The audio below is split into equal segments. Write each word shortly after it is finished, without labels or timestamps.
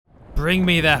Bring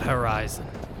me that horizon.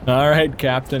 All right,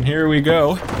 Captain, here we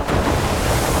go. Drink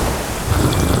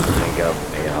up,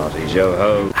 me hearty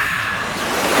yo-ho.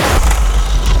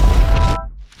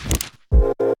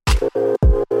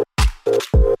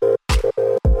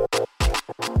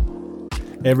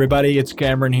 Hey everybody, it's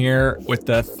Cameron here with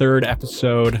the third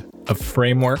episode of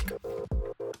Framework,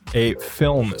 a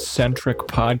film-centric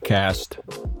podcast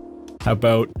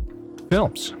about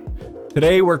films.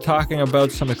 Today we're talking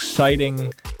about some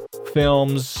exciting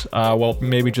films, well,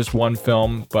 maybe just one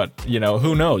film, but,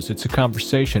 who knows? It's a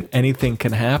conversation. Anything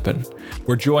can happen.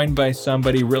 We're joined by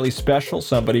somebody really special,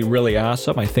 somebody really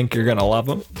awesome. I think you're going to love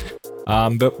them.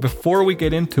 But before we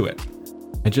get into it,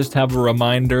 I just have a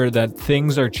reminder that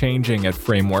things are changing at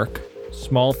Framework.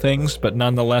 Small things, but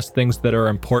nonetheless things that are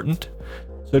important.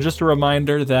 So just a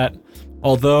reminder that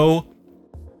although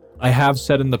I have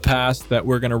said in the past that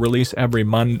we're going to release every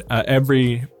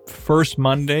first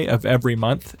Monday of every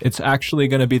month, it's actually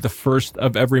going to be the first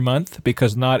of every month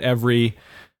because not every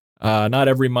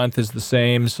month is the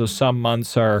same. So some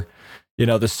months are, the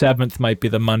 7th might be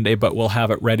the Monday, but we'll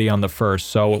have it ready on the 1st.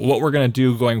 So what we're going to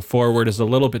do going forward is a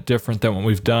little bit different than what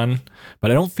we've done,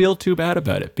 but I don't feel too bad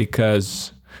about it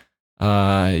because,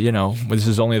 this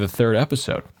is only the third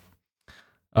episode.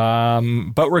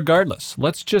 But regardless,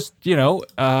 let's just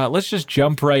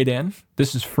jump right in.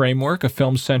 This is Framework, a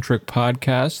film-centric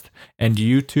podcast and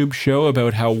YouTube show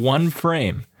about how one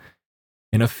frame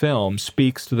in a film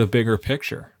speaks to the bigger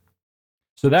picture.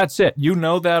 So that's it. You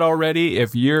know that already.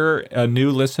 If you're a new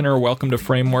listener, welcome to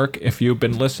Framework. If you've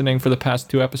been listening for the past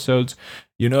 2 episodes,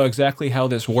 you know exactly how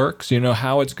this works. You know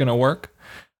how it's going to work.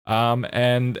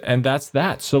 And that's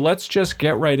that. So let's just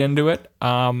get right into it.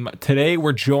 Today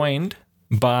we're joined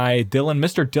by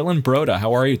Mr. Dylan Broda.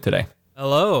 How are you today?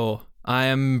 Hello. I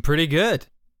am pretty good,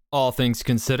 all things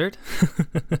considered.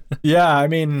 Yeah, I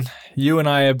mean, you and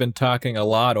I have been talking a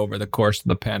lot over the course of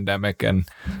the pandemic, and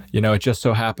it just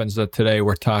so happens that today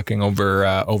we're talking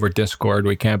over Discord.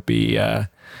 We can't be in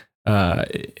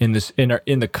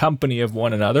the company of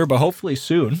one another, but hopefully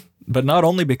soon. But not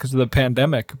only because of the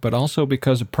pandemic, but also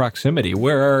because of proximity.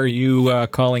 Where are you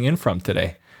calling in from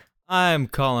today? I'm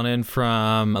calling in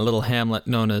from a little hamlet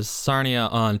known as Sarnia,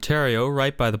 Ontario,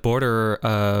 right by the border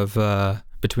of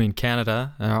between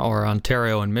Canada, or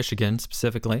Ontario and Michigan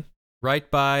specifically,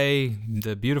 right by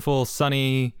the beautiful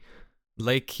sunny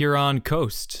Lake Huron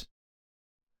coast.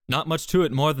 Not much to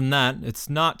it more than that. It's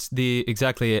not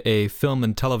exactly a film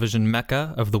and television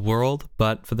mecca of the world,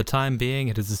 but for the time being,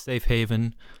 it is a safe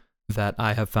haven that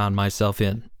I have found myself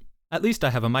in. At least I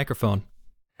have a microphone.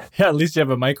 Yeah, at least you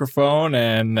have a microphone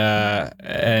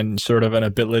and sort of an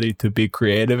ability to be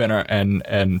creative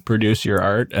and produce your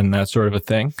art and that sort of a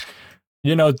thing.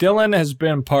 Dylan has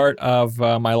been part of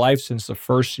my life since the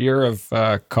first year of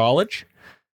college.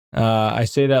 I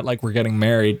say that like we're getting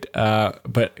married,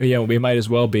 but we might as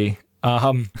well be.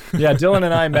 Dylan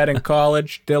and I met in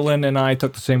college. Dylan and I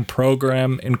took the same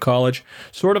program in college.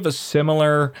 Sort of a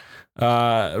similar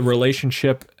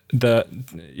relationship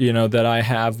that I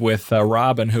have with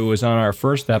Robin, who was on our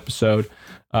first episode,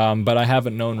 but I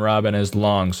haven't known Robin as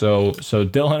long. So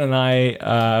Dylan and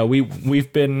I,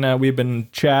 we've been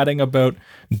chatting about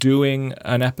doing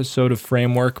an episode of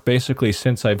Framework basically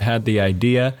since I've had the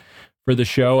idea for the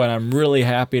show, and I'm really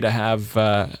happy to have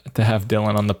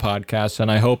Dylan on the podcast, and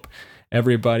I hope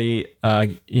everybody,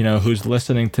 who's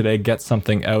listening today gets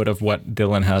something out of what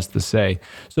Dylan has to say.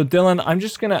 So Dylan, I'm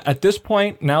just going to, at this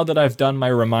point, now that I've done my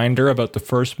reminder about the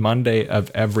first Monday of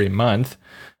every month,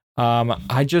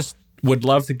 I just would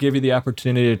love to give you the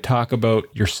opportunity to talk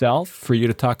about yourself, for you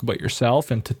to talk about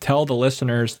yourself and to tell the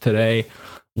listeners today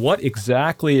what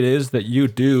exactly it is that you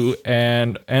do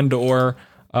or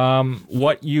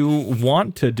what you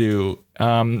want to do.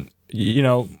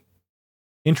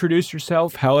 Introduce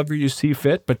yourself however you see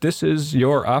fit, but this is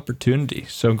your opportunity.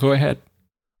 So go ahead.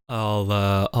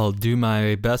 I'll do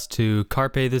my best to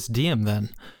carpe this diem then.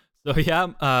 So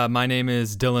my name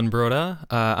is Dylan Broda.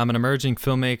 I'm an emerging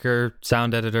filmmaker,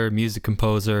 sound editor, music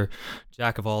composer,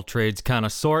 jack of all trades kind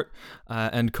of sort,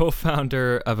 and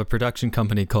co-founder of a production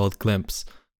company called Glimpse.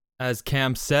 As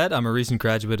Cam said, I'm a recent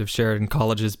graduate of Sheridan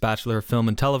College's Bachelor of Film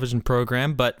and Television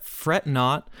program, but fret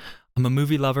not, I'm a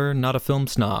movie lover, not a film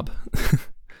snob.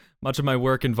 Much of my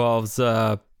work involves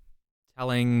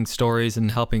telling stories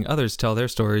and helping others tell their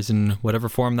stories in whatever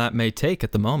form that may take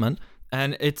at the moment.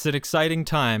 And it's an exciting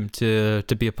time to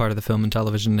be a part of the film and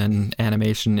television and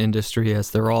animation industry, as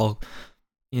they're all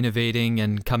innovating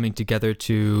and coming together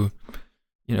to,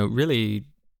 really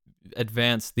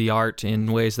advance the art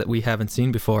in ways that we haven't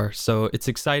seen before. So it's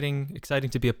exciting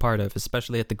to be a part of,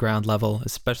 especially at the ground level,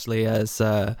 especially as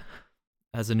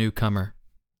as a newcomer.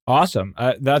 Awesome.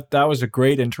 That was a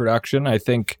great introduction. I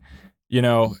think,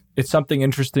 it's something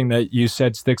interesting that you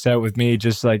said sticks out with me.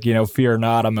 Just like, fear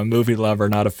not, I'm a movie lover,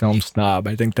 not a film snob.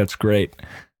 I think that's great.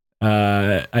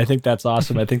 I think that's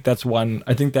awesome. I think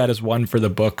that is one for the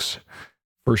books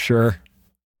for sure.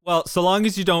 Well, so long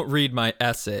as you don't read my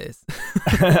essays.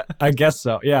 I guess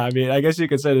so. Yeah. I mean, I guess you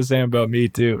could say the same about me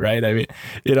too, right? I mean,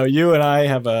 you and I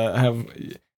have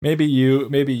maybe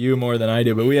you more than I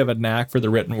do, but we have a knack for the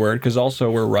written word because also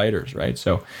we're writers, right?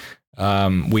 So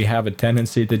we have a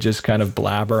tendency to just kind of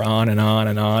blabber on and on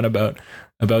and on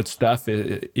about stuff,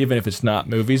 even if it's not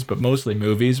movies, but mostly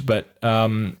movies. But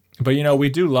we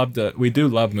do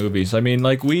love movies. I mean,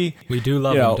 like we do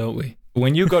love them, don't we?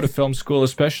 When you go to film school,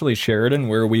 especially Sheridan,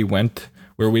 where we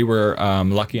were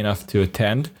lucky enough to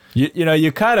attend,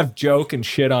 you kind of joke and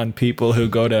shit on people who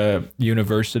go to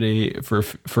university for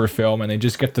film and they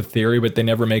just get the theory, but they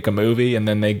never make a movie, and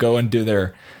then they go and do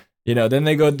their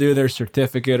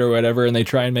certificate or whatever, and they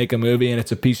try and make a movie, and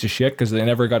it's a piece of shit because they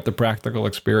never got the practical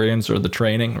experience or the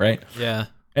training, right? Yeah.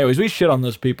 Anyways, we shit on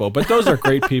those people, but those are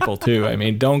great people too. I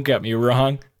mean, don't get me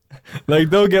wrong. Like,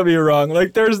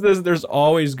 there's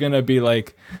always gonna be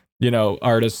like,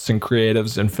 artists and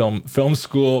creatives and film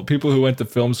school, people who went to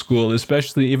film school,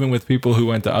 especially even with people who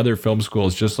went to other film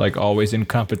schools, just like always in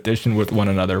competition with one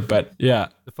another. But yeah.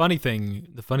 The funny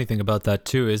thing about that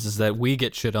too is that we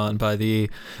get shit on by the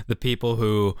people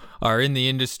who are in the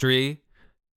industry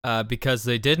because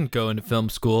they didn't go into film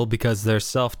school, because they're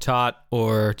self-taught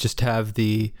or just have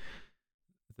the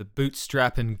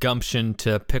bootstrap and gumption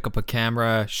to pick up a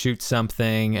camera, shoot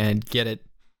something, and get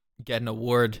an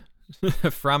award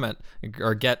from it,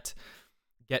 or get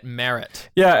merit.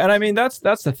 Yeah, and I mean that's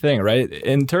the thing, right?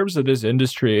 In terms of this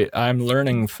industry, I'm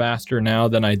learning faster now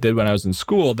than I did when I was in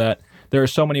school that there are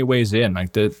so many ways in.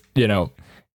 Like it's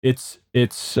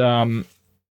an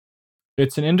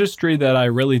industry that I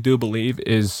really do believe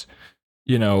is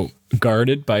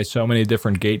guarded by so many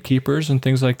different gatekeepers and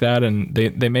things like that, and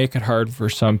they make it hard for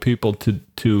some people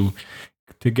to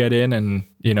get in. And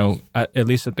at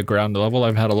least at the ground level,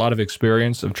 I've had a lot of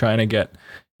experience of trying to get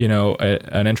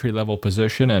an entry level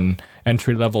position, and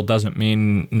entry level doesn't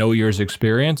mean no years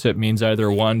experience. It means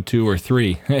either 1, 2, or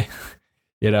 3.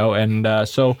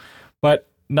 But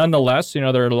nonetheless, there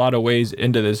are a lot of ways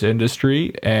into this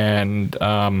industry, and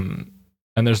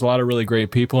there's a lot of really great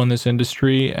people in this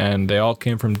industry, and they all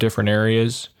came from different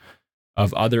areas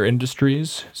of other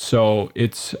industries. So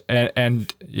it's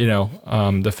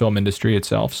the film industry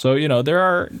itself. So there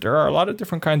are a lot of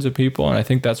different kinds of people, and I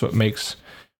think that's what makes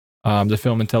the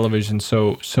film and television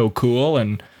so cool.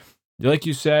 And like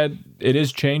you said, it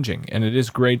is changing, and it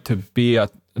is great to be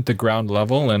at the ground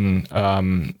level. And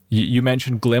you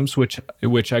mentioned Glimpse, which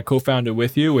I co-founded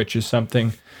with you, which is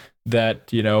something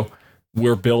that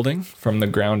we're building from the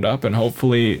ground up and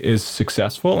hopefully is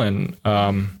successful. And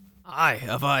Eye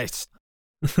of Ice.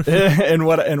 and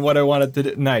what I wanted to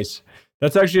do. Nice.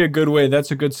 That's actually a good way.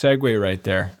 That's a good segue right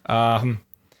there.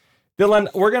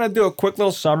 Dylan, we're going to do a quick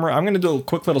little summary. I'm going to do a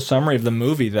quick little summary of the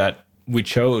movie that we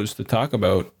chose to talk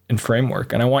about in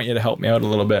Framework. And I want you to help me out a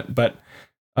little bit. But,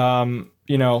 I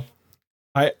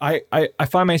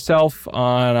find myself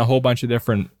on a whole bunch of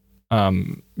different,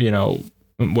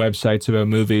 websites about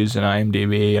movies and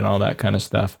IMDb and all that kind of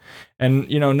stuff. And,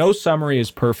 no summary is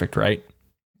perfect, right?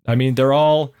 I mean, they're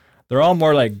all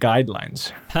more like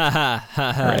guidelines.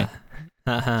 Right?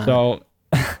 So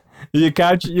you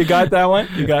got that one?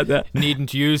 You got that?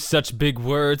 Needn't use such big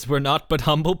words. We're not but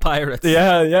humble pirates.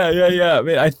 Yeah. I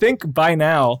mean, I think by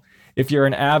now, if you're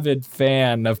an avid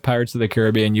fan of Pirates of the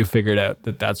Caribbean, you figured out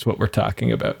that that's what we're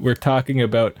talking about. We're talking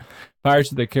about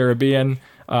Pirates of the Caribbean,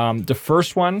 the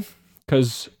first one,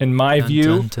 because in my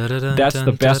view, that's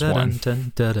the best one.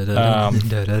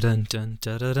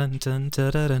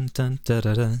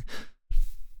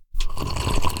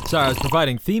 Sorry, I was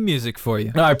providing theme music for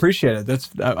you. No, I appreciate it. That's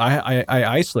I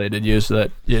isolated you so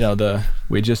that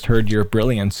we just heard your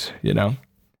brilliance.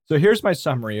 So here's my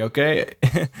summary. Okay,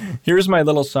 here's my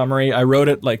little summary. I wrote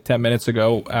it like 10 minutes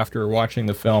ago after watching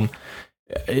the film.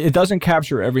 It doesn't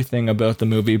capture everything about the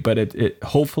movie, but it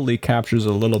hopefully captures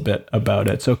a little bit about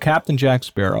it. So Captain Jack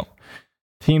Sparrow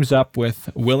teams up with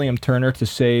William Turner to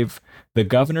save the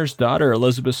governor's daughter,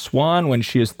 Elizabeth Swann, when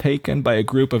she is taken by a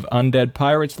group of undead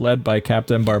pirates led by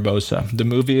Captain Barbossa. The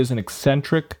movie is an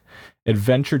eccentric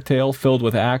adventure tale filled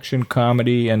with action,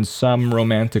 comedy, and some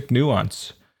romantic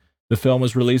nuance. The film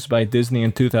was released by Disney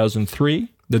in 2003.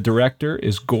 The director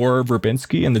is Gore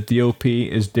Verbinski, and the DOP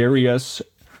is Darius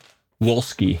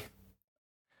Wolski.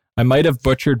 I might have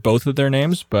butchered both of their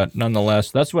names, but nonetheless,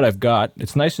 that's what I've got.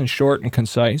 It's nice and short and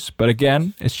concise, but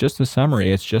again, it's just a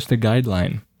summary. It's just a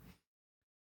guideline.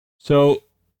 So,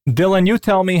 Dylan, you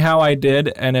tell me how I did,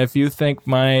 and if you think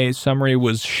my summary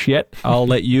was shit, I'll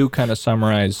let you kind of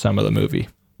summarize some of the movie.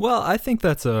 Well, I think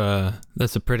that's a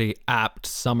pretty apt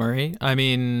summary. I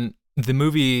mean, the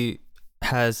movie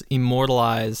has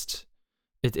immortalized.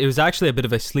 It was actually a bit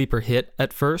of a sleeper hit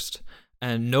at first,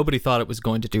 and nobody thought it was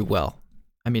going to do well.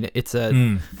 I mean, it's a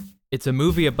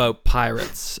movie about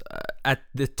pirates at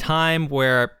the time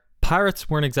where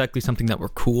pirates weren't exactly something that were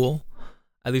cool.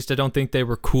 At least I don't think they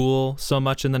were cool so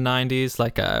much in the 90s.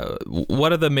 Like,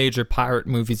 what are the major pirate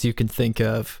movies you can think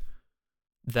of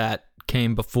that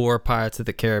came before Pirates of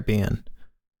the Caribbean?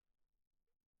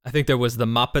 I think there was the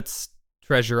Muppets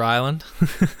Treasure Island.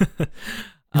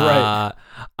 Right.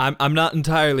 I'm not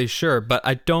entirely sure, but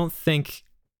I don't think...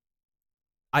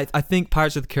 I think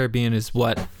Pirates of the Caribbean is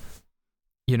what,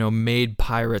 made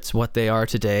pirates what they are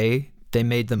today. They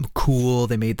made them cool.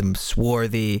 They made them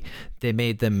swarthy. They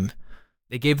gave them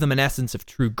an essence of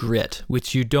true grit,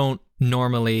 which you didn't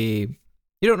normally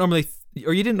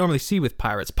see with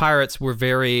pirates. Pirates were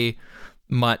very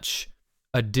much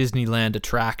a Disneyland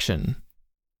attraction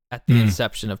at the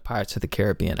inception of Pirates of the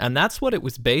Caribbean, and that's what it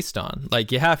was based on.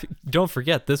 Like, don't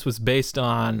forget, this was based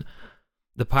on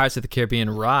the Pirates of the Caribbean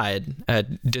ride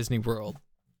at Disney World,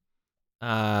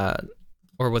 or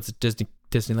what's it,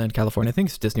 Disneyland California? I think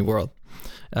it's Disney World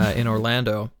in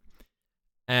Orlando.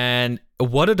 And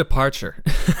what a departure.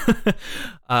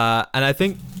 And I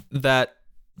think that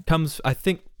I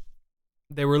think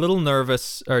they were a little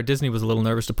nervous, or Disney was a little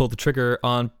nervous to pull the trigger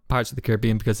on Pirates of the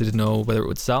Caribbean because they didn't know whether it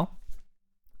would sell.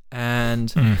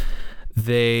 And I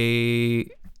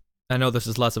know this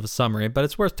is less of a summary, but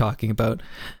it's worth talking about.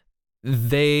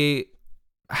 They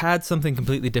had something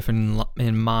completely different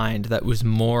in mind that was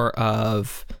more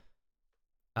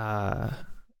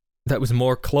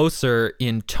closer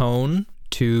in tone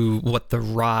to what the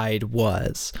ride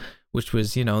was, which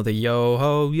was, the yo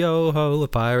ho, a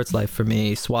pirate's life for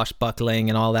me, swashbuckling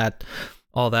and all that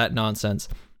nonsense.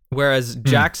 Whereas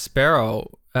Jack Sparrow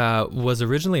was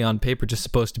originally on paper just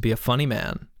supposed to be a funny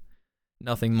man,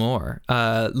 nothing more.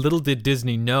 Little did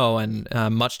Disney know, and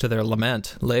much to their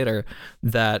lament later,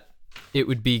 that it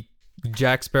would be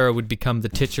Jack Sparrow would become the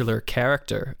titular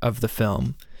character of the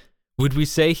film. Would we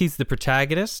say he's the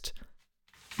protagonist?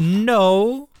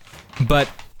 No, but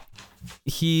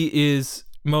he is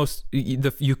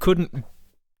you couldn't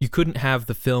have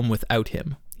the film without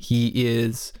him. He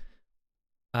is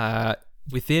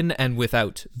within and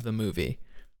without the movie.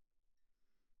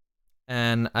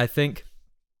 And I think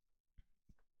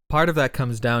part of that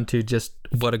comes down to just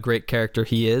what a great character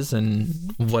he is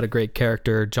and what a great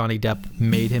character Johnny Depp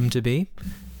made him to be.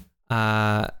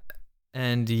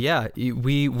 And yeah,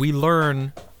 we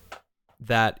learn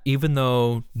that even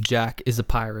though Jack is a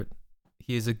pirate,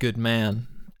 he is a good man.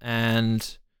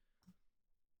 And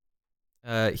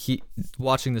he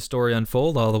watching the story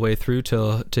unfold all the way through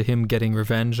to him getting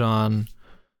revenge on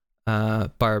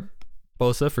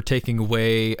Barbossa for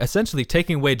essentially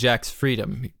taking away Jack's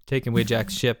freedom, taking away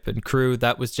Jack's ship and crew.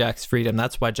 That was Jack's freedom.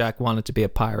 That's why Jack wanted to be a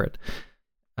pirate.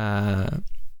 And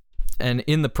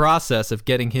in the process of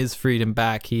getting his freedom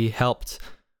back, he helped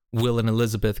Will and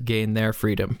Elizabeth gain their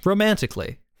freedom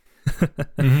romantically.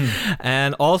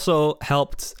 And also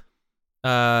helped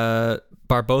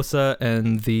Barbossa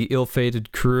and the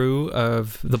ill-fated crew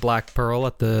of the Black Pearl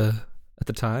at the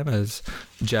time, as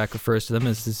Jack refers to them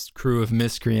as this crew of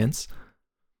miscreants,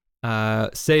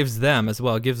 saves them as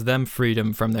well, gives them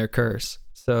freedom from their curse.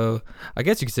 So I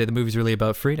guess you could say the movie's really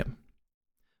about freedom.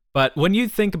 But when you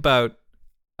think of Pirates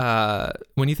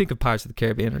of the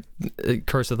Caribbean or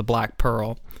Curse of the Black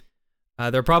Pearl,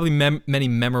 there are probably many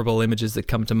memorable images that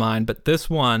come to mind, but this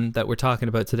one that we're talking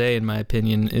about today, in my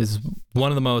opinion, is one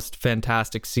of the most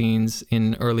fantastic scenes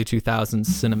in early 2000s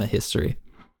cinema history.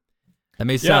 That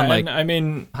may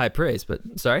sound high praise,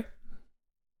 but sorry?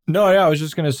 No, yeah, I was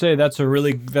just going to say that's a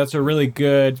really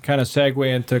good kind of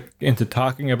segue into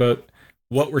talking about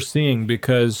what we're seeing,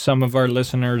 because some of our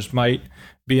listeners might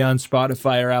be on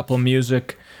Spotify or Apple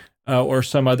Music or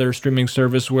some other streaming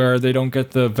service where they don't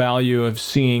get the value of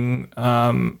seeing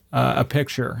a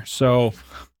picture. So,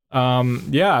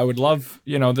 I would love,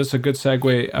 this is a good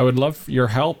segue. I would love your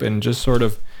help in just sort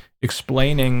of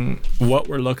explaining what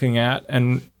we're looking at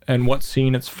and what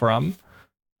scene it's from.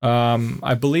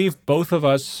 I believe both of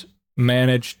us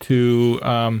managed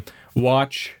to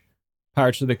watch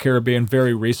Pirates of the Caribbean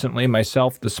very recently,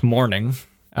 myself this morning,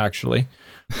 actually.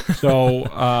 So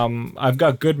I've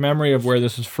got good memory of where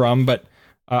this is from, but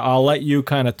I'll let you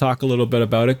kind of talk a little bit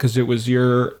about it because it was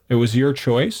your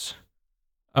choice.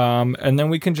 And then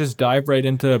we can just dive right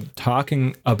into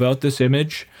talking about this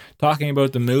image, talking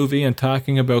about the movie, and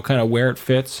talking about kind of where it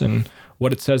fits and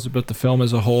what it says about the film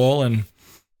as a whole, and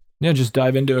just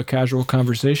dive into a casual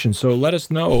conversation. So let us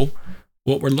know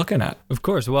what we're looking at. Of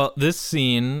course. Well, this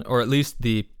scene, or at least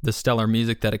the stellar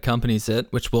music that accompanies it,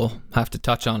 which we'll have to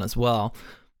touch on as well,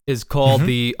 is called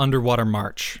the Underwater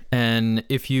March. And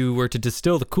if you were to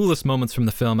distill the coolest moments from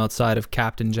the film outside of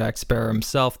Captain Jack Sparrow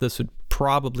himself, this would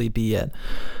probably be it.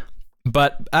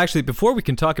 But actually, before we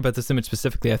can talk about this image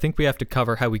specifically, I think we have to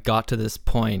cover how we got to this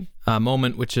point, a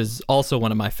moment which is also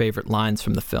one of my favorite lines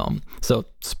from the film. So,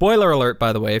 spoiler alert,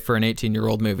 by the way, for an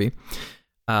 18-year-old movie.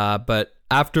 But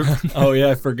after... Oh,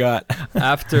 yeah, I forgot.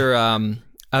 after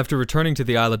returning to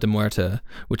the Isla de Muerta,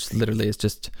 which literally is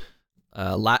just...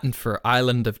 Latin for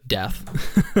Island of Death.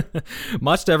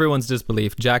 Much to everyone's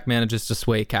disbelief, Jack manages to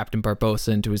sway Captain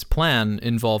Barbossa into his plan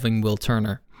involving Will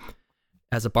Turner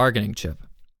as a bargaining chip.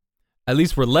 At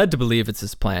least we're led to believe it's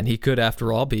his plan. He could,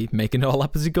 after all, be making it all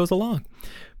up as he goes along.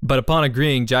 But upon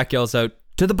agreeing, Jack yells out,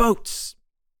 "To the boats!"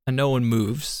 And no one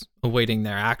moves, awaiting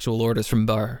their actual orders from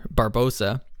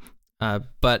Barbossa.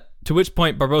 But to which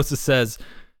point Barbossa says,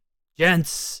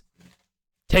 "Gents,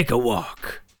 take a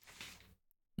walk."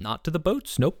 Not to the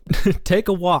boats, nope. Take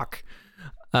a walk.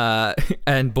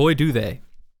 And boy, do they.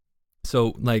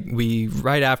 So,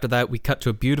 right after that, we cut to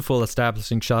a beautiful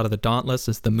establishing shot of the Dauntless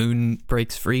as the moon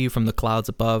breaks free from the clouds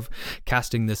above,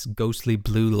 casting this ghostly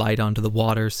blue light onto the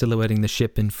water, silhouetting the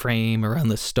ship in frame around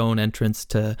the stone entrance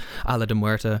to Isla de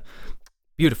Muerta.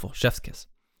 Beautiful, chef's kiss.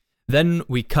 Then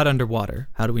we cut underwater.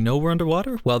 How do we know we're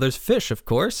underwater? Well, there's fish, of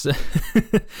course.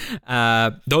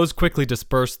 Those quickly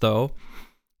disperse, though.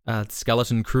 The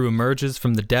skeleton crew emerges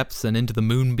from the depths and into the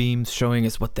moonbeams, showing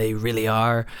us what they really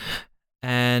are.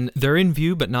 And they're in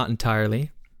view, but not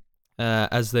entirely,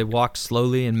 as they walk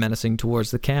slowly and menacing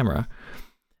towards the camera,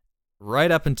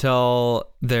 right up until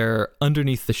they're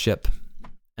underneath the ship.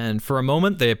 And for a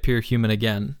moment, they appear human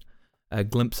again, a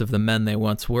glimpse of the men they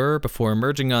once were, before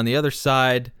emerging on the other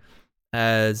side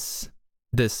as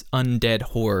this undead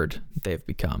horde they've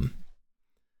become.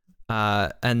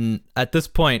 And at this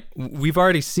point, we've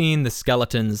already seen the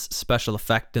skeleton's special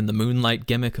effect in the moonlight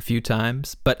gimmick a few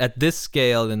times, but at this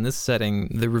scale, in this setting,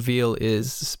 the reveal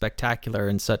is spectacular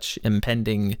in such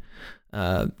impending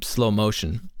slow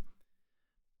motion.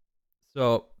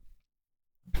 So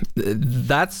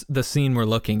that's the scene we're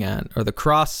looking at, or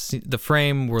the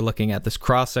frame we're looking at. This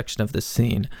cross section of this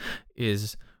scene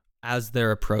is as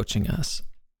they're approaching us.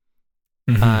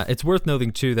 It's worth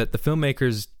noting, too, that the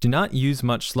filmmakers do not use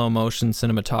much slow motion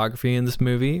cinematography in this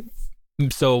movie.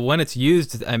 So when it's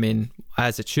used,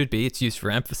 as it should be, it's used for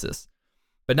emphasis.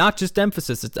 But not just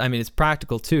emphasis, it's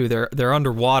practical, too. They're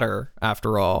underwater,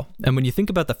 after all. And when you think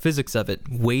about the physics of it,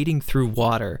 wading through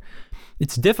water,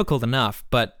 it's difficult enough.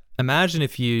 But imagine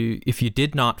if you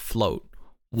did not float,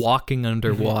 walking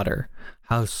underwater,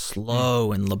 how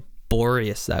slow and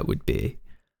laborious that would be.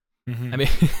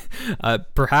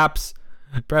 Perhaps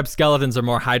skeletons are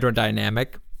more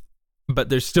hydrodynamic, but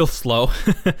they're still slow.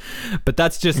 But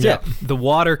that's just it. The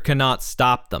water cannot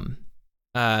stop them.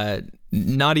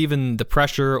 Not even the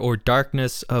pressure or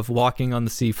darkness of walking on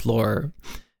the seafloor.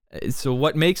 So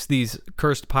what makes these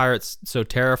cursed pirates so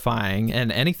terrifying, and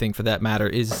anything for that matter,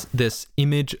 is this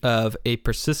image of a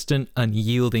persistent,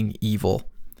 unyielding evil.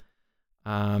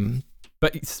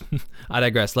 But I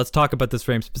digress. Let's talk about this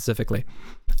frame specifically.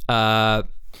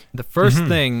 The first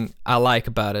thing I like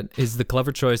about it is the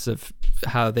clever choice of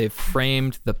how they've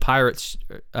framed the pirates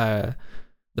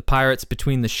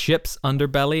between the ship's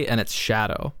underbelly and its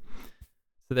shadow.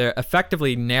 So they're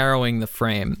effectively narrowing the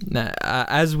frame. Now,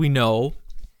 as we know,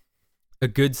 a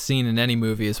good scene in any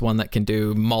movie is one that can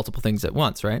do multiple things at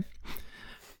once, right?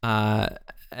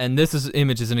 And this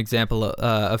image is an example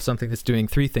of something that's doing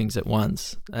three things at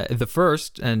once. The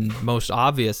first and most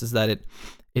obvious is that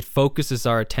it focuses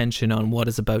our attention on what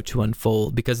is about to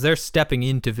unfold, because they're stepping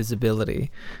into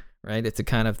visibility, right? It's a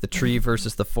kind of the tree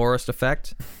versus the forest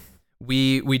effect.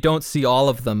 We don't see all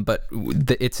of them, but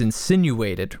it's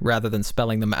insinuated rather than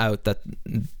spelling them out that,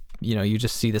 you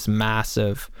just see this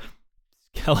massive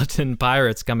skeleton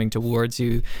pirates coming towards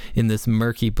you in this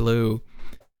murky blue.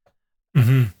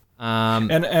 And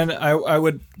I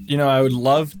would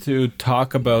love to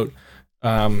talk about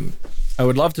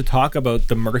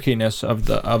the murkiness of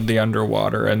the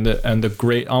underwater and the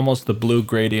great, almost the blue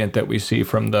gradient that we see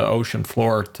from the ocean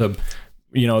floor to,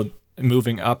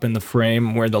 moving up in the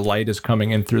frame where the light is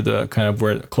coming in through the kind of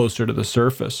where closer to the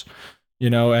surface,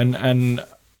 and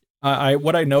I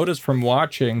what I noticed from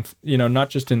watching, not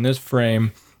just in this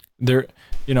frame, there,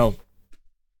 you know,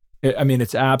 I mean,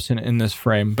 it's absent in this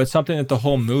frame, but something that the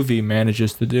whole movie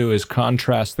manages to do is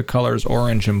contrast the colors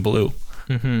orange and blue.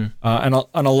 Mm-hmm. And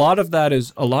a lot of that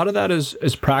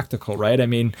is practical, right? I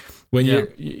mean, when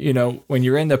when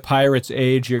you're in the Pirates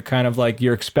age, you're kind of like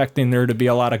you're expecting there to be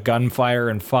a lot of gunfire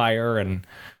and fire and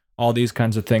all these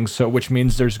kinds of things. So, which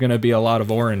means there's going to be a lot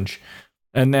of orange,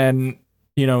 and then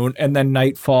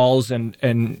night falls, and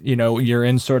you're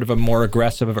in sort of a more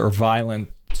aggressive or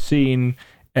violent scene,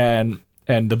 and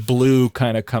the blue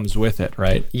kind of comes with it,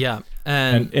 right? Yeah,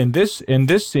 and in this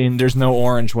scene, there's no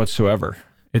orange whatsoever.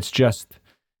 It's just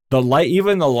the light,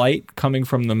 even the light coming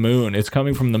from the moon. It's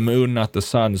coming from the moon, not the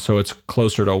sun, so it's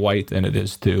closer to white than it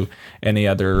is to any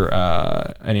other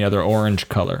orange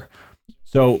color.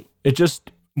 So it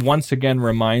just once again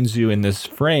reminds you in this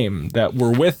frame that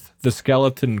we're with the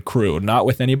skeleton crew, not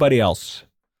with anybody else.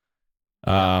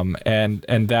 And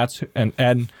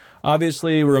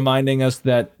obviously reminding us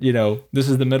that this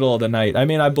is the middle of the night. I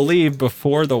mean, I believe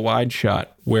before the wide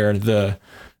shot where the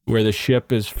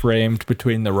ship is framed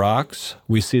between the rocks,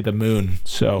 we see the moon.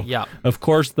 So, yeah. Of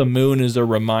course, the moon is a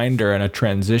reminder and a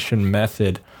transition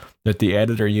method that the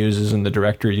editor uses and the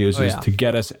director uses to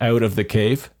get us out of the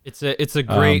cave. It's a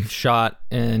great shot,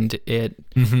 and it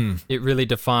really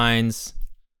defines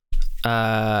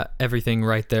everything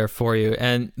right there for you.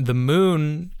 And the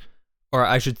moon, or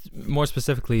I should more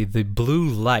specifically, the blue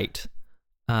light,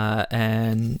 or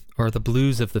the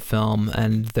blues of the film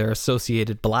and their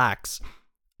associated blacks,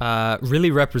 really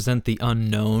represent the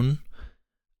unknown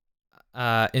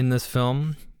in this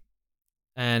film,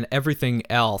 and everything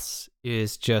else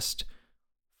is just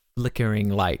flickering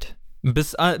light.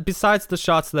 Besides the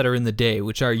shots that are in the day,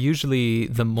 which are usually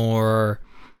the more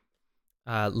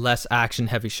less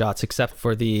action-heavy shots, except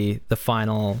for the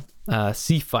final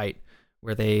sea fight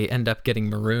where they end up getting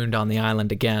marooned on the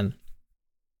island again.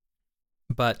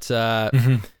 But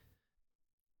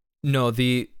no,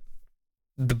 the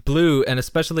blue, and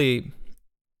especially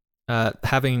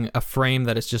having a frame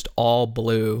that is just all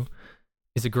blue,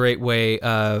 is a great way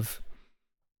of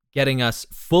getting us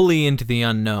fully into the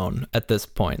unknown at this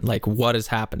point. Like, what is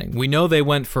happening? We know they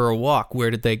went for a walk.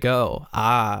 Where did they go?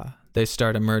 They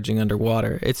start emerging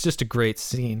underwater. It's just a great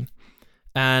scene.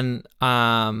 And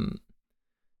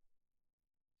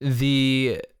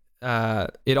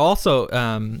it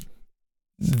also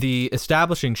the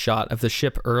establishing shot of the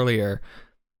ship earlier,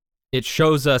 it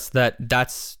shows us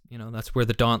that's where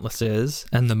the Dauntless is,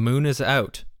 and the moon is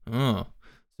out.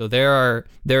 So there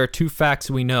are two facts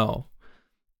we know.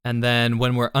 And then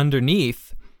when we're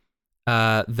underneath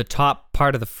the top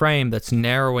part of the frame that's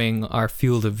narrowing our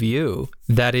field of view,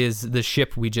 that is the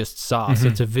ship we just saw. So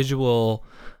it's a visual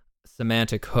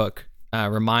semantic hook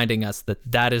reminding us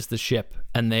that is the ship,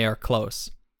 and they are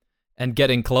close and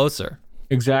getting closer.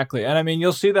 Exactly. And I mean,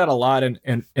 you'll see that a lot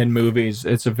in movies.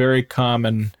 It's a very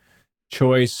common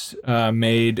choice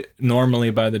made normally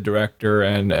by the director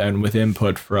and with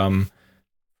input from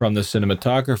the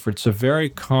cinematographer. It's a very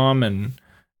common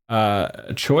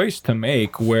choice to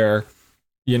make where,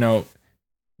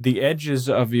 the edges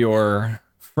of your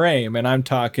frame, and I'm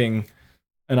talking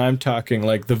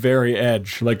like the very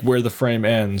edge, like where the frame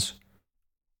ends,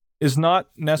 is not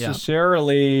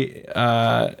necessarily,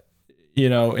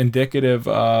 indicative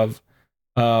of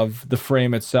the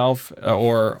frame itself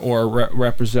or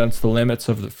represents the limits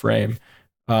of the frame.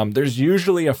 There's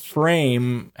usually a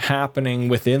frame happening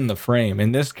within the frame.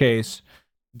 In this case,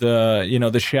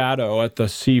 the shadow at the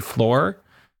sea floor,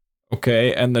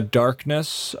 and the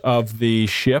darkness of the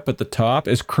ship at the top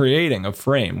is creating a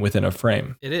frame within a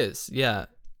frame. It is, yeah.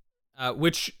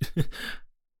 Which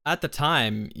at the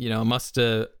time, it must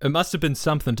have been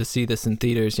something to see this in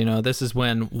theaters. This is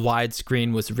when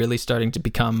widescreen was really starting to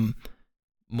become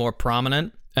more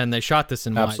prominent, and they shot this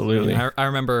in Absolutely. widescreen. I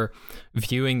remember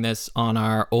viewing this on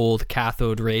our old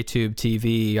cathode ray tube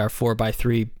TV, our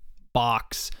 4x3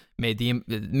 box. Made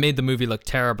the movie look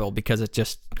terrible because it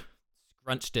just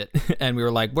scrunched it, and we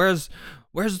were like, where's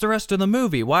the rest of the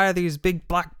movie? Why are these big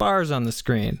black bars on the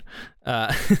screen?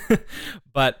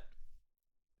 But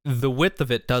the width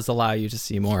of it does allow you to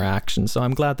see more action, so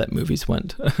I'm glad that movies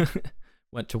went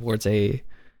towards a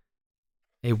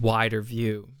wider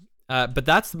view. But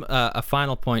that's a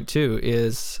final point too,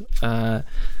 is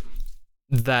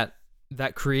that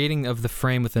creating of the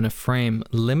frame within a frame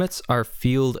limits our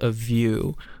field of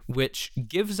view, which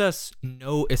gives us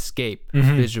no escape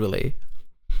visually.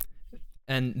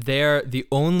 And they're the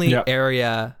only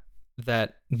area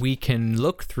that we can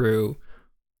look through.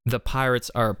 The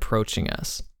pirates are approaching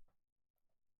us.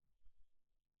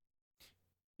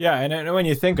 Yeah, and when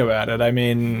you think about it, I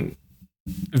mean,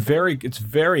 it's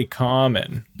very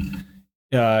common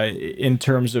in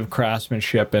terms of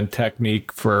craftsmanship and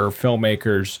technique for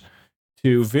filmmakers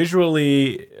to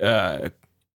visually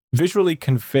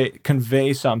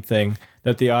convey something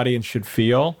that the audience should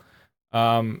feel.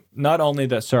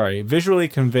 Visually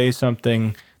convey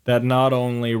something that not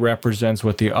only represents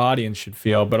what the audience should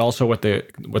feel, but also what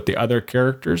the other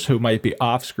characters who might be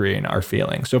off screen are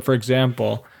feeling. So, for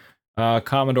example,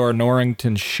 Commodore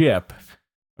Norrington's ship,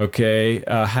 okay,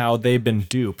 how they've been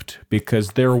duped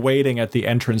because they're waiting at the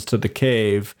entrance to the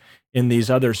cave in these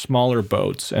other smaller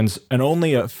boats, and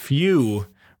only a few,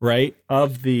 right,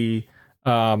 of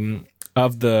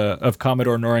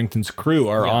Commodore Norrington's crew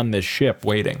are on this ship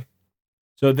waiting.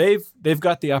 So they've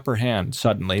got the upper hand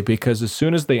suddenly, because as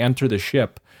soon as they enter the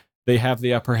ship, they have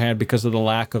the upper hand because of the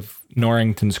lack of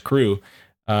Norrington's crew.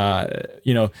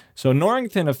 So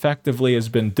Norrington effectively has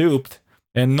been duped,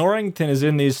 and Norrington is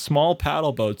in these small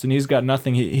paddle boats, and he's got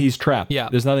nothing. He's trapped. Yeah,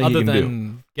 there's nothing he can do. Other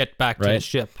than get back to the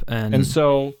ship, and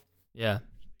so yeah.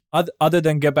 Other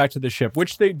than get back to the ship,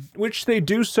 which they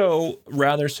do so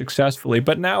rather successfully,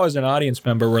 but now as an audience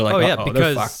member, we're like, because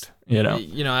they're fucked.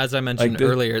 As I mentioned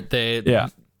earlier,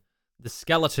 the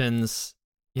skeletons,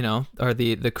 or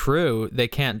the crew, they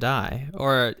can't die.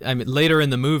 Or I mean, later in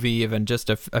the movie, even just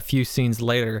a few scenes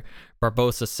later,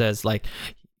 Barbossa says like,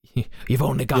 "You've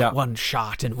only got one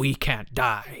shot, and we can't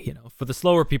die." For the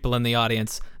slower people in the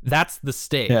audience, that's the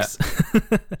stakes.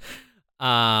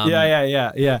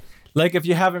 Yeah. Like, if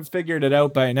you haven't figured it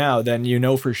out by now, then you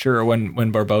know for sure when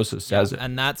Barbossa says it.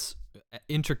 And that's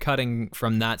intercutting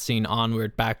from that scene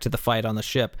onward back to the fight on the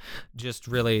ship just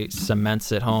really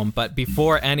cements it home. But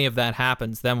before any of that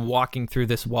happens, them walking through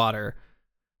this water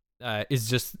is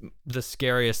just the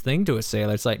scariest thing to a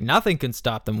sailor. It's like nothing can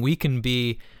stop them. We can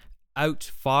be out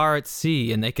far at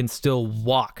sea, and they can still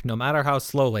walk, no matter how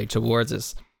slowly, towards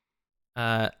us.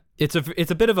 It's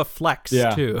a bit of a flex,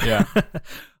 too. Yeah.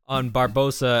 On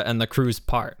Barbossa and the crew's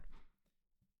part,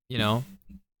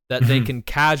 that they can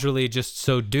casually just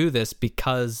so do this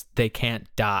because they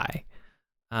can't die.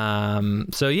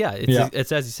 It's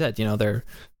as you said, they're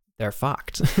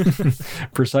fucked.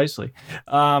 Precisely.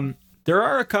 There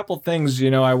are a couple things,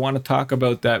 I want to talk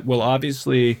about that will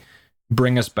obviously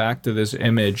bring us back to this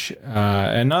image,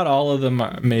 and not all of them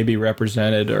may be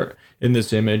represented or in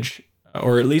this image,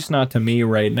 or at least not to me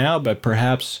right now, but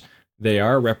perhaps they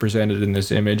are represented in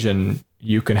this image, and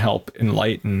you can help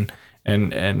enlighten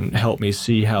and help me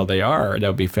see how they are. That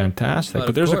would be fantastic.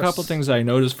 But there's a couple things I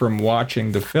noticed from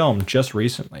watching the film just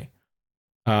recently.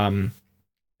 And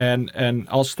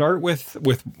I'll start with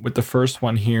the first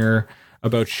one here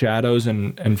about shadows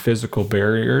and physical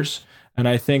barriers. And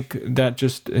I think that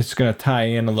it's going to tie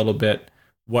in a little bit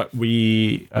what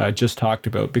we just talked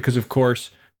about, because of course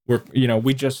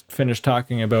we just finished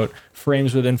talking about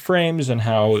frames within frames and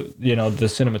how, the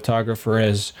cinematographer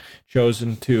has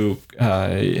chosen to,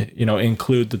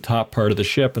 include the top part of the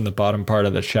ship and the bottom part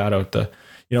of the shadow,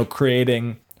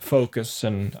 creating focus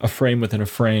and a frame within a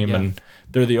frame. Yeah. And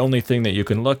they're the only thing that you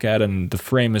can look at. And the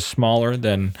frame is smaller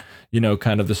than,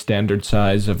 kind of the standard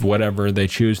size of whatever they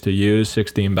choose to use,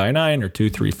 16:9 or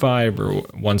 235 or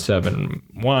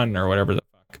 171 or whatever the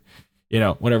fuck,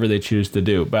 whatever they choose to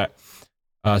do. But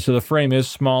so the frame is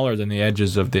smaller than the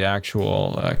edges of the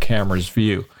actual camera's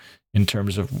view in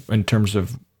terms of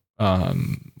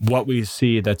what we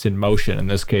see that's in motion. In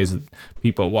this case,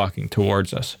 people walking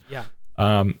towards us. Yeah.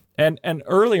 And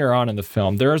earlier on in the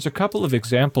film, there's a couple of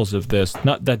examples of this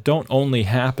that don't only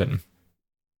happen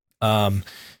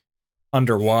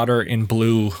underwater in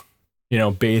blue,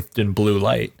 bathed in blue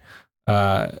light.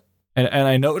 And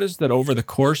I noticed that over the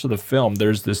course of the film,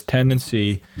 there's this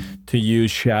tendency to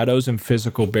use shadows and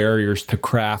physical barriers to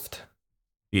craft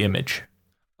the image.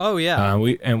 Oh yeah,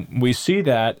 we see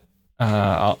that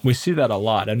a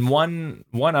lot. And one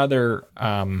other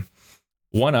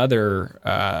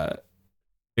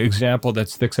example that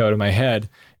sticks out in my head,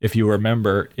 if you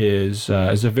remember, is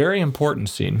a very important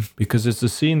scene, because it's a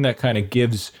scene that kind of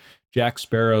gives Jack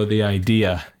Sparrow the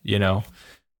idea,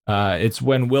 It's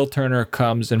when Will Turner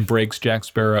comes and breaks Jack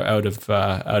Sparrow out of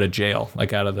jail,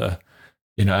 like out of the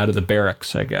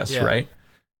barracks, I guess, right?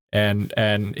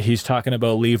 And he's talking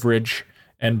about leverage,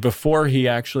 and before he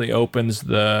actually opens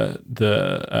the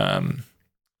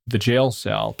jail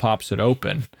cell, pops it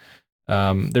open.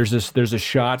 There's a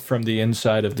shot from the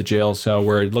inside of the jail cell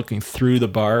where looking through the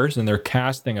bars, and they're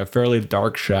casting a fairly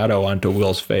dark shadow onto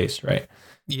Will's face, right?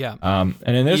 Yeah.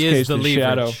 And in this case, the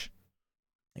shadow.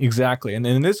 Exactly. And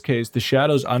in this case, the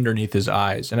shadow's underneath his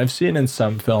eyes. And I've seen in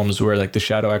some films where like the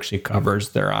shadow actually covers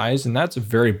their eyes, and that's a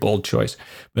very bold choice.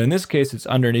 But in this case, it's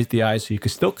underneath the eyes, so you can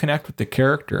still connect with the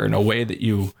character in a way that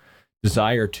you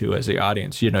desire to as the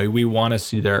audience. You know, we want to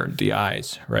see the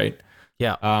eyes, right?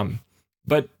 Yeah.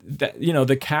 But that, you know,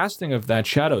 the casting of that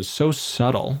shadow is so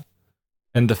subtle,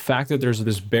 and the fact that there's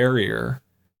this barrier,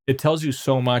 it tells you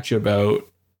so much about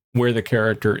where the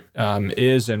character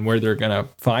is and where they're going to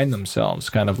find themselves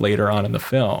kind of later on in the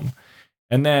film.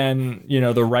 And then, you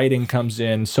know, the writing comes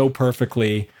in so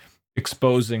perfectly,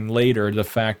 exposing later the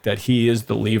fact that he is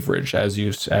the leverage, as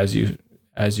you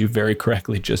very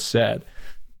correctly just said,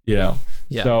 you know.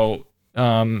 Yeah. So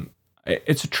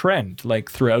it's a trend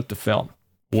like throughout the film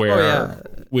where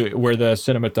where the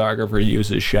cinematographer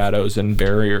uses shadows and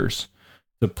barriers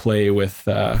to play with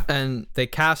and they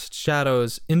cast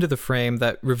shadows into the frame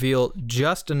that reveal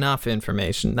just enough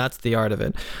information. That's the art of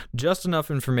it. Just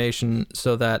enough information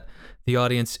so that the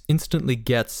audience instantly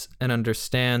gets and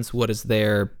understands what is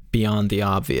there beyond the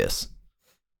obvious.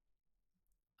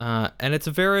 And it's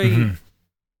a very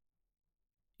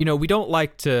you know, we don't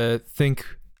like to think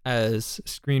as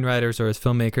screenwriters or as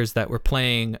filmmakers that we're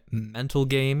playing mental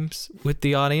games with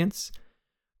the audience,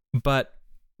 but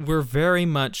we're very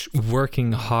much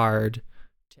working hard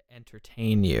to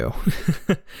entertain you.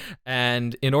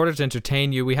 And in order to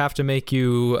entertain you, we have to make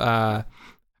you, I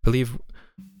believe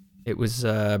it was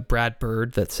Brad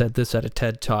Bird that said this at a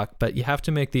TED Talk, but you have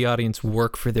to make the audience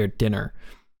work for their dinner.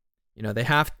 You know,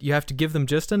 you have to give them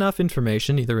just enough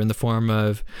information, either in the form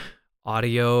of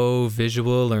audio,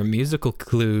 visual, or musical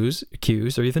cues,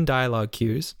 or even dialogue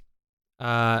cues,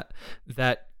 that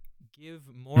give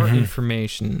more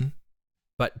information,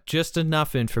 but just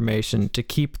enough information to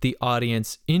keep the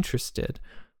audience interested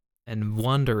and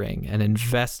wondering and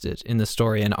invested in the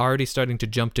story and already starting to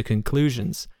jump to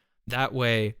conclusions. That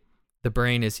way, the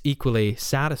brain is equally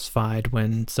satisfied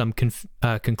when some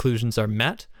conclusions are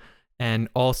met, and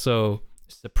also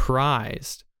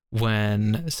surprised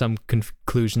when some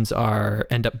conclusions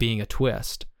end up being a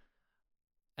twist.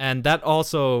 And that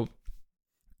also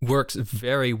works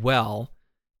very well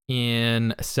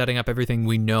in setting up everything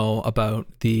we know about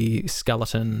the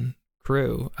skeleton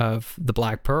crew of the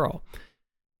Black Pearl.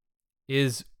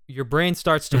 Is your brain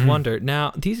starts to wonder,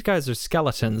 now these guys are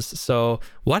skeletons, so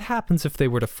what happens if they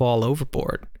were to fall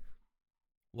overboard?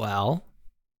 Well,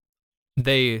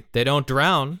 they don't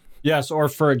drown. Yes, or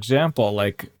for example,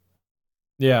 like,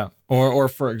 yeah, or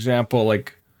for example,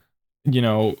 like, you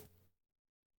know,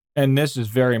 and this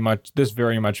very much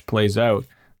plays out.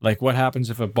 Like, what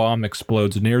happens if a bomb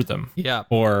explodes near them? Yeah.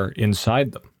 Or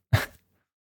inside them?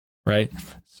 Right?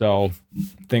 So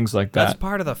things like that. That's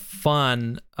part of the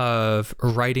fun of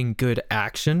writing good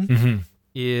action,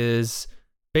 is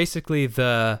basically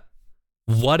the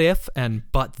what if and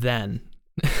but then.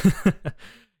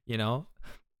 You know,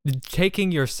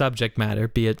 taking your subject matter,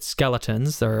 be it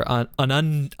skeletons or an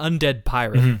undead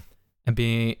pirate,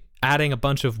 and adding a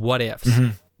bunch of what ifs.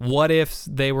 What if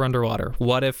they were underwater?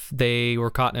 What if they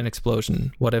were caught in an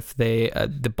explosion? What if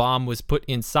the bomb was put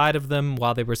inside of them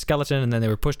while they were skeleton, and then they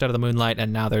were pushed out of the moonlight,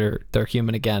 and now they're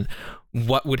human again?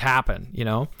 What would happen? You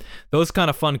know, those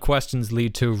kind of fun questions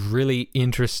lead to really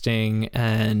interesting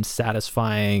and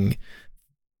satisfying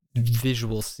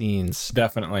visual scenes.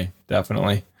 Definitely.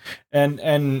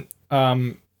 And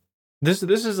this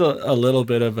is a little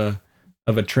bit of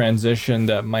a transition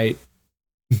that might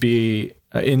be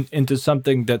into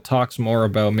something that talks more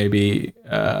about maybe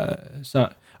some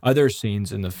other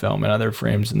scenes in the film and other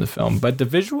frames in the film. But the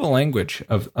visual language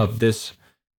of this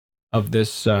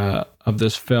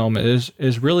film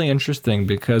is really interesting,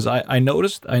 because I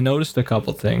noticed a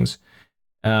couple things,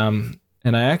 and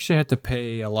I actually had to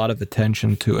pay a lot of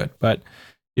attention to it. But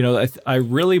you know, I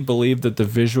really believe that the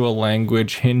visual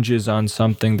language hinges on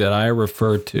something that I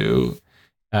refer to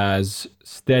as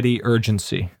steady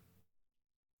urgency.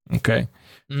 Okay.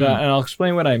 And I'll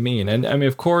explain what I mean. And I mean,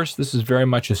 of course, this is very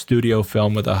much a studio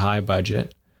film with a high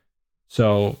budget.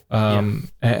 So,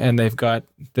 and they've got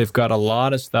a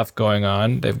lot of stuff going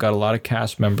on. They've got a lot of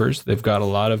cast members. They've got a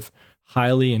lot of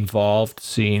highly involved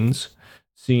scenes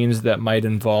that might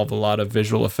involve a lot of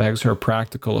visual effects or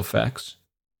practical effects.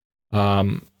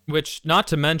 Which, not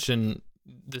to mention,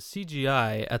 the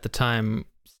CGI at the time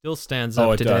still stands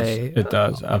up today. It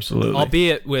does, absolutely.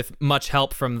 Albeit with much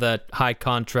help from the high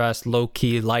contrast, low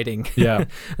key lighting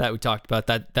that we talked about.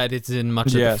 That is in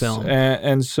much of the film.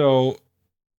 And so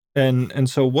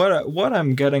what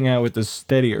I'm getting at with the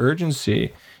steady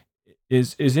urgency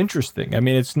is interesting. I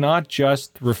mean, it's not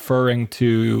just referring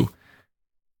to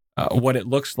what it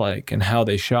looks like and how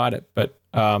they shot it, but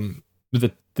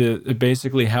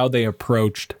basically how they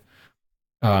approached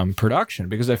production,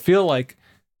 because I feel like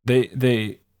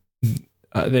they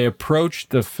approached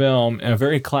the film in a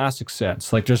very classic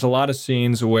sense. Like there's a lot of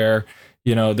scenes where,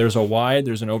 you know, there's a wide,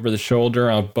 there's an over the shoulder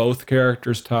of both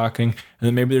characters talking, and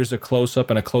then maybe there's a close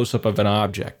up and a close up of an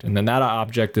object, and then that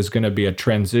object is going to be a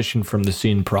transition from the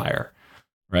scene prior,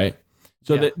 right?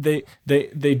 So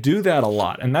they do that a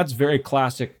lot, and that's very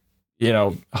classic, you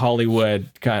know, Hollywood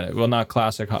kind of, well, not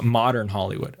classic, modern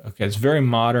Hollywood. Okay, it's very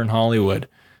modern Hollywood,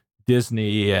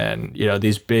 Disney, and, you know,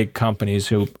 these big companies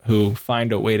who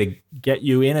find a way to get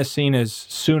you in a scene as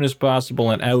soon as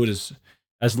possible and out as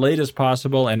late as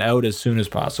possible and out as soon as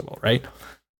possible, right?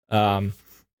 But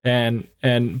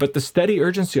the steady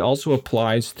urgency also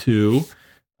applies to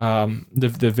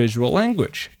the visual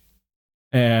language.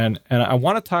 And I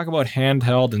want to talk about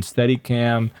handheld and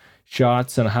Steadicam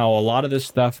shots and how a lot of this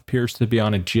stuff appears to be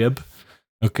on a jib,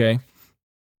 okay?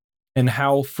 And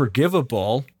how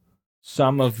forgivable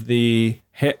some of the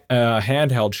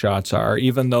handheld shots are,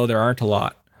 even though there aren't a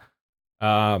lot.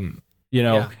 You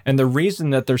know, and the reason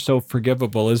that they're so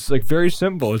forgivable is like very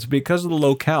simple. It's because of the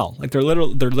locale. Like they're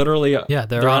literally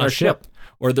they're on a ship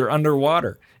or they're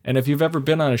underwater. And if you've ever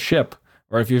been on a ship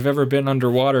or if you've ever been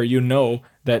underwater, you know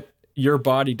that your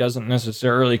body doesn't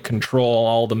necessarily control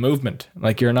all the movement.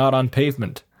 Like you're not on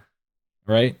pavement,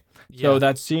 right? Yeah. So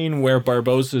that scene where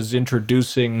Barbossa is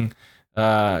introducing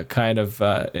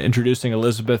Elizabeth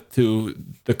to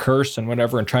the curse and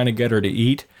whatever and trying to get her to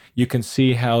eat, you can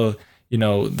see how, you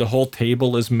know, the whole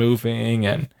table is moving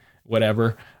and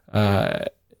whatever.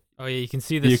 You can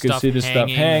see the stuff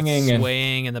hanging and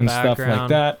swaying in the background, stuff like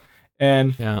that.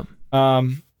 And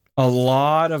a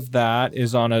lot of that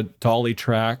is on a dolly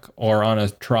track or on a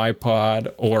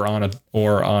tripod or on a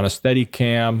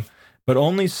Steadicam, but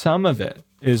only some of it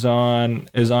is on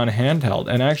handheld.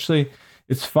 And actually,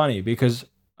 it's funny because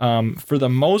for the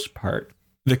most part,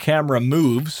 the camera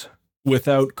moves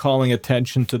without calling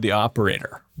attention to the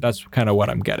operator. That's kind of what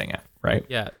I'm getting at, right?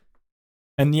 Yeah.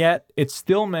 And yet it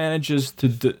still manages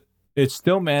to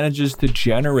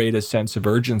generate a sense of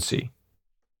urgency,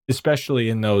 especially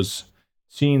in those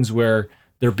scenes where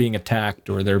they're being attacked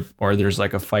or there's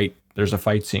like a fight. There's a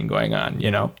fight scene going on, you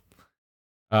know.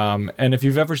 And if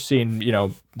you've ever seen, you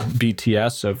know,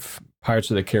 BTS of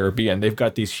Pirates of the Caribbean, they've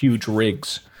got these huge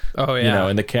rigs. Oh yeah. You know,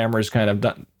 and the camera's kind of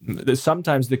done.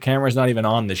 Sometimes the camera's not even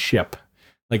on the ship,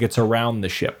 like it's around the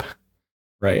ship,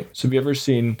 right? So have you ever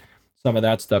seen some of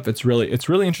that stuff? It's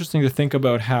really interesting to think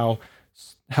about how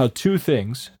two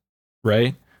things,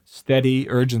 right, steady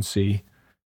urgency,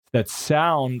 that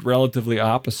sound relatively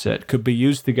opposite, could be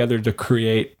used together to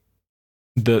create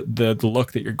the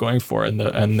look that you're going for and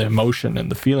the emotion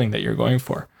and the feeling that you're going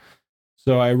for.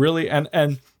 So I really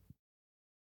and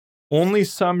only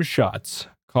some shots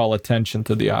call attention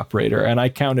to the operator, and I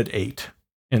counted 8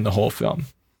 in the whole film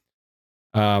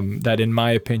that, in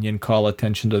my opinion, call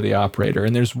attention to the operator.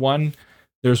 And there's one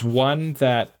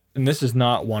that, and this is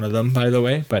not one of them, by the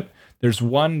way, but there's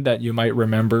one that you might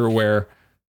remember where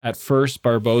at first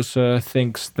Barbossa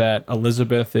thinks that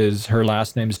Elizabeth her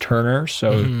last name's Turner,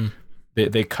 so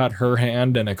they cut her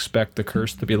hand and expect the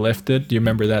curse to be lifted. Do you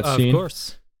remember that scene? Of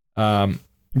course.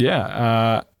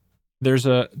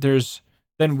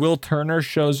 Then Will Turner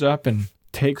shows up and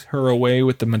takes her away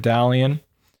with the medallion.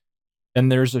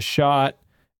 And there's a shot,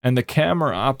 and the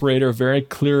camera operator very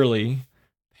clearly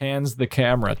pans the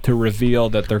camera to reveal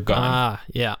that they're gone. Ah,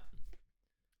 yeah.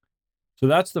 So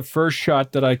that's the first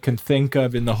shot that I can think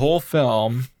of in the whole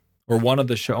film, or one of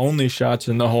the only shots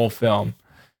in the whole film,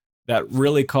 that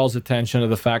really calls attention to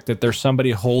the fact that there's somebody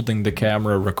holding the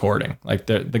camera recording. Like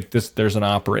there's an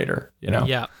operator, you know?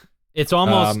 Yeah. It's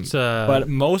almost... but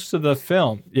most of the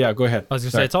film... Yeah, go ahead. I was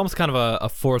going to say, it's almost kind of a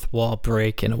fourth wall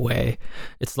break in a way.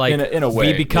 It's like in a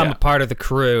way, we become a part of the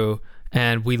crew,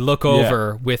 and we look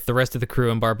over with the rest of the crew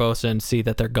and Barbossa and see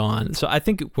that they're gone. So I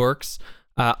think it works.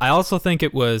 I also think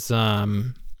it was...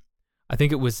 I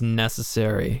think it was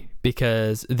necessary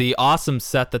because the awesome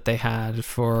set that they had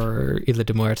for Isla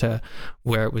de Muerta,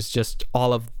 where it was just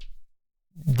all of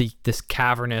this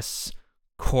cavernous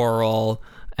coral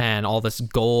and all this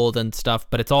gold and stuff,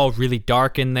 but it's all really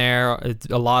dark in there. It's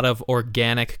a lot of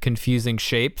organic, confusing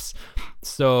shapes.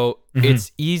 So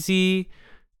it's easy.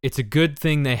 It's a good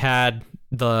thing they had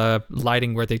the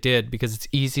lighting where they did, because it's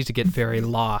easy to get very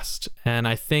lost. And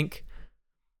I think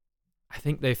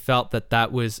they felt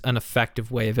that was an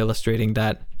effective way of illustrating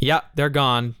that, yeah, they're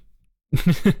gone.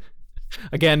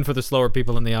 Again, for the slower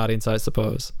people in the audience, I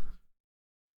suppose.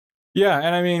 Yeah,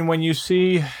 and I mean, when you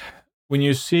see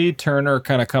Turner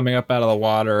kind of coming up out of the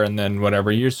water and then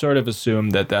whatever, you sort of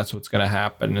assume that that's what's going to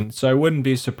happen. And so I wouldn't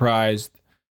be surprised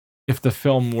if the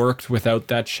film worked without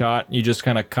that shot. You just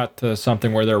kind of cut to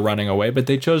something where they're running away, but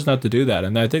they chose not to do that,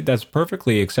 and I think that's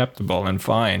perfectly acceptable and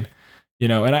fine, you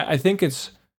know. And I think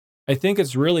it's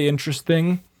really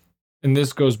interesting, and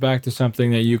this goes back to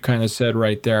something that you kind of said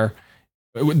right there,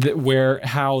 where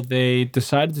how they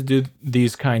decided to do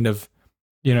these kind of,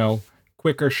 you know,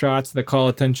 quicker shots that call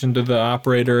attention to the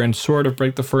operator and sort of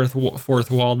break the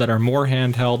fourth wall, that are more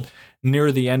handheld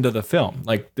near the end of the film.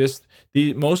 Like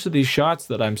most of these shots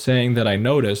that I'm saying that I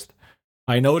noticed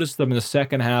them in the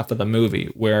second half of the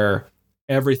movie, where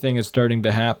everything is starting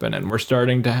to happen and we're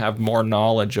starting to have more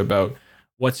knowledge about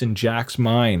what's in Jack's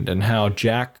mind and how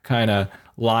Jack kind of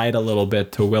lied a little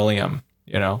bit to William,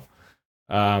 you know,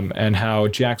 and how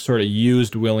Jack sort of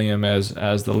used William as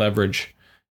the leverage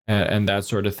and that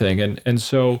sort of thing. And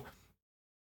so,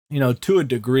 you know, to a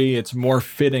degree, it's more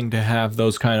fitting to have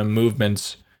those kind of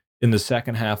movements in the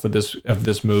second half of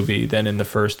this movie than in the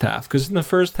first half, because in the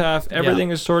first half everything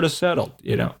is sort of settled,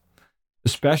 you know,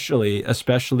 especially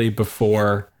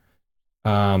before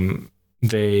Barbossa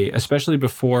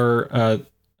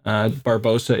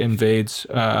invades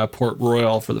Port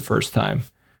Royal for the first time,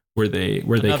 where they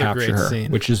capture her,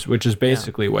 scene. which is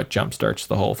basically what jumpstarts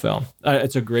the whole film.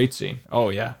 It's a great scene. Oh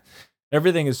yeah,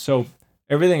 everything is so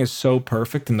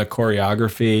perfect in the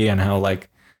choreography, and how, like,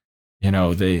 you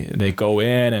know, they go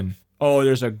in, and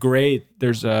there's a great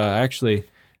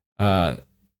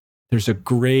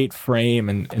frame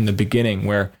in the beginning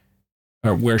where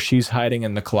she's hiding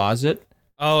in the closet.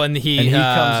 Oh, and he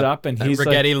comes up, and he's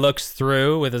Rigetti looks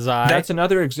through with his eye. That's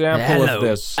another example of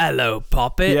this. Hello,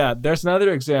 Poppet. Yeah, there's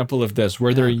another example of this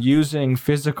where they're using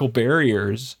physical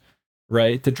barriers,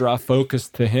 right, to draw focus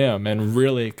to him and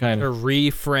really kind of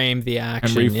reframe the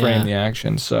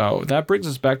action. So that brings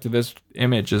us back to this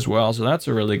image as well. So that's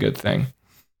a really good thing.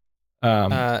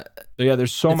 So yeah,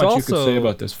 there's so much you could say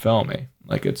about this film.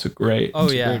 Like, it's a great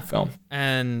film.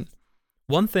 And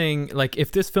one thing, like,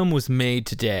 if this film was made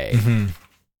today,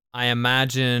 I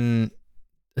imagine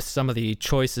some of the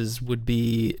choices would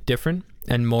be different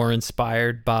and more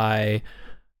inspired by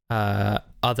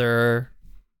other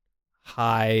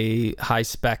high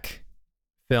spec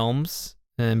films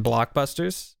and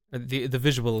blockbusters, the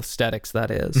visual aesthetics,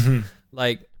 that is.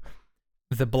 Like,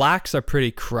 the blacks are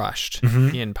pretty crushed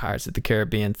in Pirates of the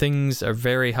Caribbean. Things are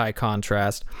very high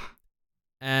contrast,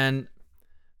 and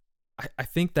I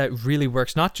think that really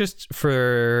works, not just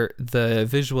for the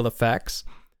visual effects,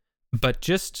 but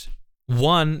just,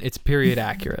 one, it's period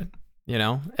accurate. You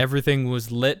know, everything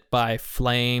was lit by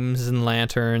flames and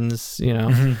lanterns, you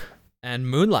know, and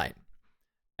moonlight.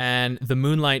 And the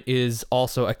moonlight is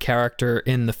also a character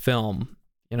in the film.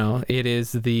 You know, it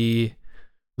is the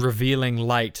revealing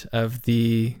light of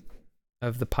the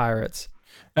pirates.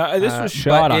 This was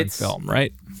shot on film,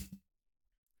 right?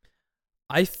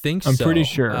 I think so. I'm pretty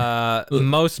sure.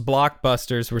 Most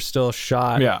blockbusters were still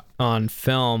shot on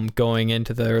film going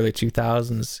into the early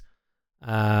 2000s.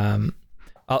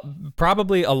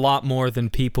 Probably a lot more than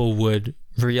people would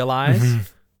realize.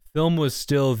 Film was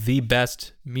still the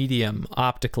best medium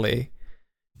optically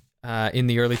in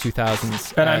the early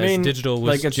 2000s. And I mean, digital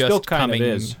was like, just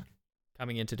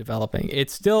coming into developing.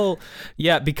 It's still,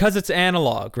 because it's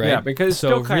analog, right? Yeah, because it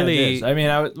still kind of is. I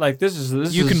mean, this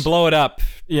is you can blow it up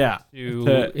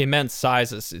to immense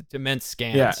sizes, to immense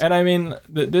scans. Yeah, and I mean,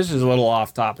 this is a little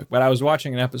off topic, but I was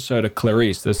watching an episode of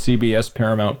Clarice, the CBS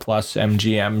Paramount Plus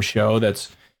MGM show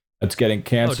that's getting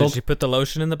canceled. Oh, did you put the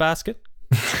lotion in the basket?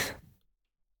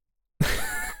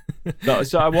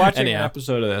 So I'm watching an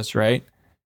episode of this, right?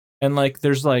 And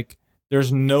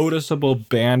there's noticeable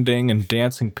banding and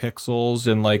dancing pixels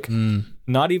and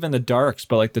not even the darks,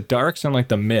 but like the darks and like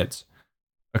the mids.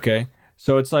 Okay.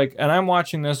 So it's like, and I'm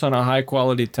watching this on a high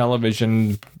quality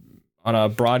television,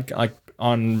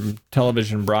 on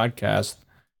television broadcast,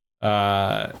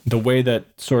 the way that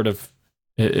sort of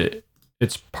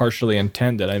it's partially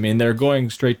intended. I mean, they're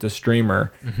going straight to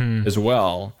streamer as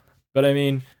well. But I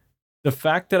mean, the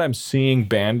fact that I'm seeing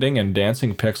banding and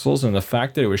dancing pixels, and the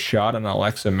fact that it was shot on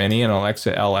Alexa Mini and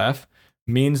Alexa LF,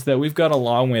 means that we've got a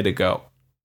long way to go.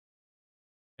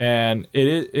 And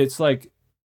it's like,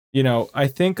 you know, I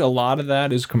think a lot of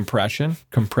that is compression.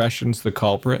 Compression's the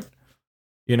culprit,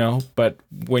 you know. But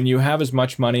when you have as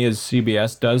much money as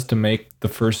CBS does to make the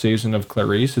first season of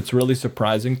Clarice, it's really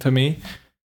surprising to me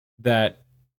that,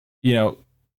 you know,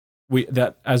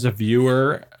 that as a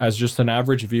viewer, as just an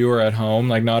average viewer at home,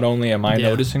 like, not only am I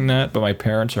noticing that, but my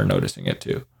parents are noticing it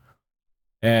too.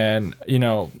 And, you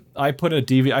know, I popped the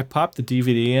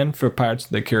DVD in for Pirates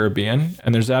of the Caribbean,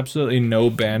 and there's absolutely no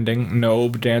banding, no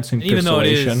dancing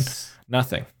pixelation,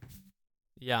 nothing.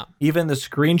 Yeah. Even the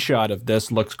screenshot of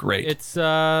this looks great. It's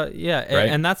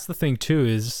and that's the thing too,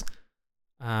 is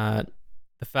the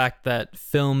fact that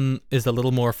film is a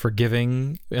little more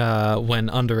forgiving when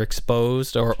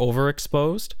underexposed or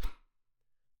overexposed.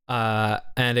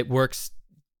 And it works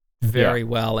very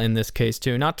well in this case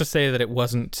too. Not to say that it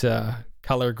wasn't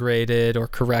color graded or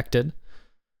corrected.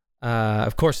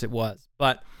 Of course it was.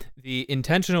 But the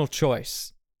intentional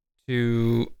choice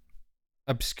to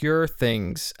obscure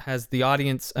things has the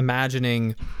audience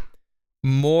imagining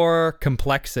more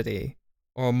complexity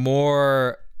or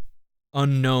more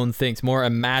unknown things, more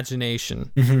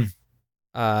imagination.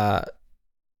 Where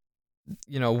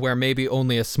maybe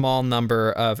only a small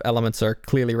number of elements are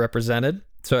clearly represented.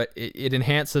 So it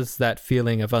enhances that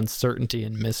feeling of uncertainty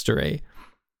and mystery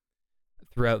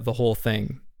throughout the whole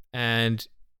thing. And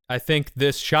I think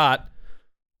this shot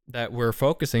that we're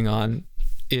focusing on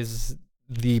is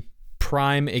the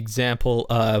prime example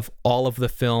of all of the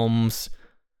film's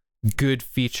good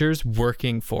features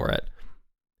working for it.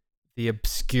 The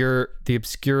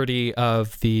obscurity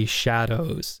of the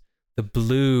shadows, the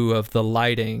blue of the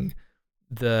lighting,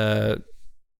 the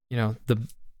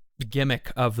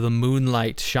gimmick of the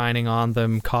moonlight shining on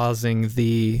them, causing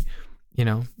them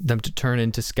to turn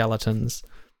into skeletons.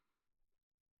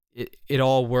 It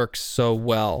all works so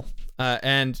well.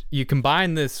 And you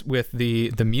combine this with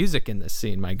the music in this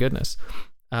scene, my goodness,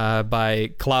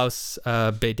 by Klaus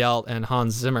Badelt and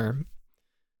Hans Zimmer.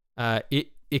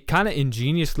 It kind of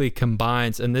ingeniously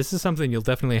combines, and this is something you'll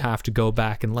definitely have to go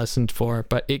back and listen for,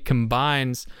 but it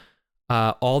combines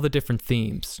all the different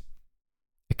themes.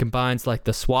 It combines like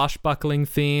the swashbuckling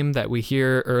theme that we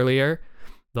hear earlier,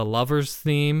 the lovers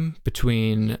theme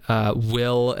between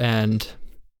Will and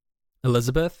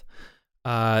Elizabeth.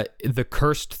 The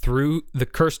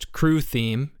cursed crew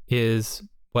theme is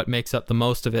what makes up the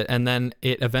most of it, and then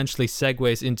it eventually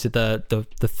segues into the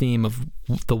theme of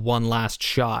the one last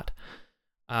shot.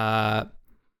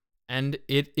 And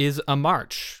it is a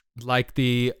march, like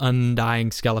the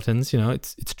Undying Skeletons.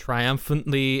 It's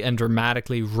triumphantly and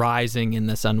dramatically rising in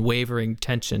this unwavering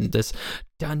tension. This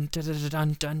dun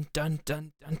dun dun dun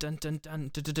dun dun dun dun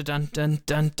dun dun dun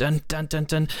dun dun dun dun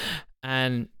dun,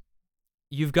 and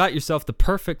you've got yourself the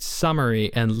perfect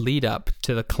summary and lead up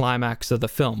to the climax of the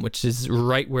film, which is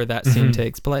right where that scene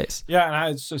takes place. Yeah,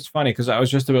 and it's just funny because I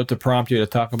was just about to prompt you to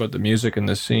talk about the music in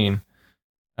this scene,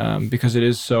 because it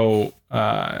is so.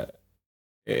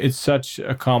 It's such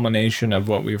a culmination of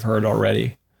what we've heard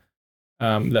already,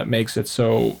 that makes it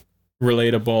so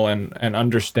relatable and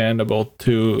understandable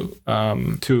to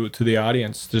the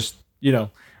audience. Just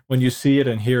when you see it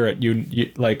and hear it,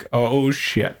 you like, oh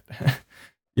shit,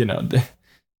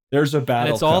 there's a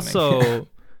battle. And it's coming. Also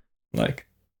like,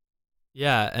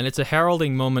 yeah, and it's a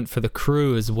heralding moment for the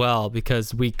crew as well,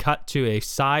 because we cut to a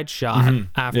side shot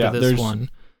after this one,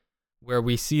 where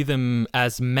we see them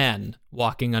as men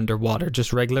walking underwater,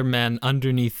 just regular men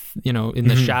underneath, in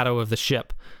the shadow of the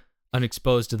ship,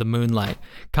 unexposed to the moonlight,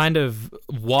 kind of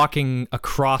walking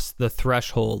across the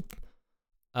threshold.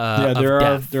 There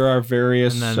are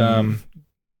various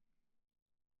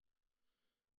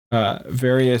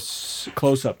various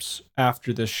close-ups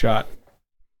after this shot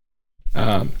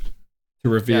to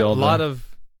reveal a lot of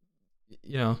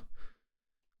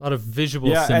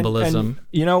visual symbolism. And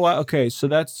you know what? Okay, so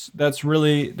that's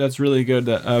really good,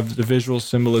 of the visual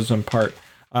symbolism part.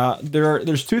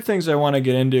 There's two things I want to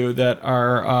get into that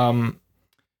are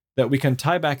that we can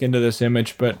tie back into this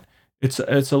image, but it's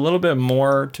a little bit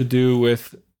more to do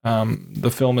with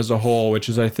the film as a whole, which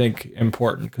is, I think,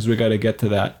 important because we got to get to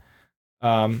that.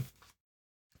 But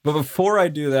before I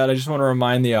do that, I just want to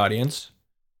remind the audience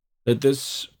that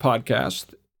this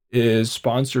podcast is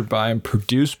sponsored by and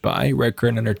produced by Red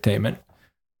Curtain Entertainment.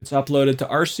 It's uploaded to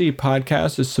RC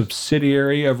Podcast, a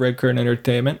subsidiary of Red Curtain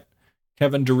Entertainment.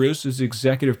 Kevin DeRoos is the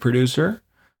executive producer.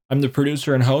 I'm the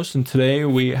producer and host, and today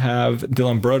we have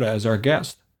Dylan Broda as our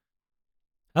guest.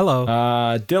 Hello.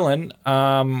 Dylan,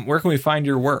 where can we find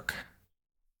your work?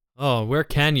 Oh, where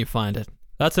can you find it?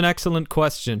 That's an excellent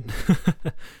question.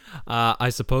 I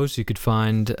suppose you could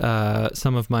find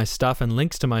some of my stuff and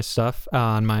links to my stuff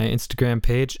on my Instagram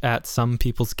page at Some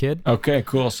People's Kid. Okay,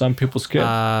 cool. Some People's Kid.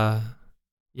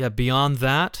 Beyond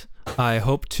that, I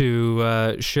hope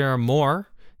to share more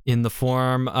in the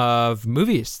form of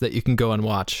movies that you can go and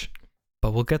watch.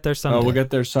 But we'll get there someday. Oh, we'll get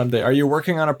there someday. Are you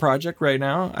working on a project right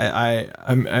now?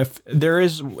 There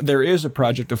is a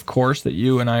project, of course, that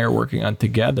you and I are working on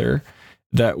together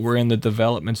that we're in the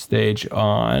development stage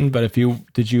on. But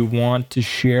did you want to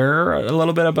share a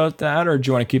little bit about that, or do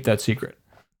you want to keep that secret?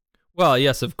 Well,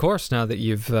 yes, of course, now that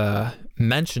you've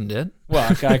mentioned it.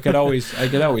 Well, I could always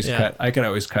Yeah.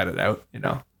 cut it out, you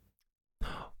know.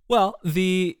 Well,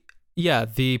 the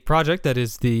project that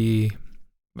is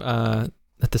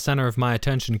at the center of my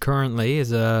attention currently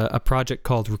is a project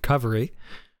called Recovery,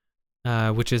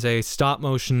 which is a stop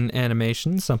motion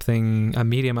animation, a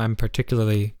medium I'm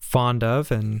particularly fond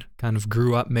of and kind of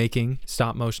grew up making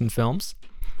stop motion films.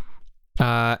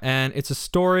 And it's a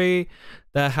story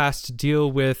that has to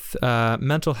deal with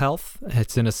mental health.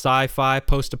 It's in a sci-fi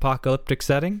post-apocalyptic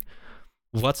setting.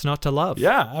 What's not to love?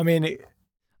 Yeah, I mean,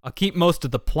 I'll keep most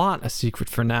of the plot a secret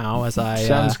for now, as I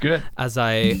sounds good. As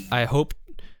I hope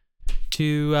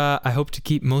to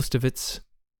keep most of its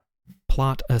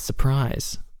plot a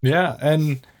surprise. Yeah,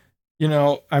 and you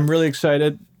know, I'm really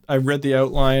excited. I read the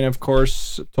outline, of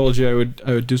course. Told you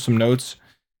I would do some notes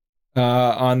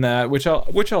on that, which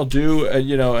I'll do.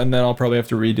 You know, and then I'll probably have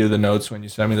to redo the notes when you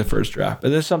send me the first draft. But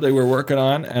this is something we're working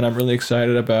on, and I'm really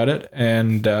excited about it.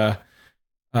 And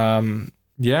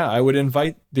yeah, I would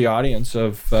invite the audience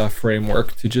of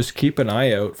Framework to just keep an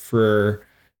eye out for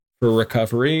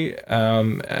Recovery.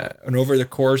 And over the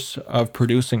course of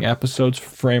producing episodes for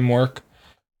Framework,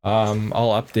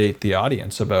 I'll update the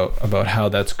audience about how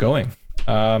that's going.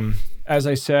 As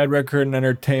I said, Red Curtain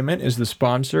Entertainment is the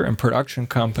sponsor and production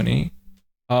company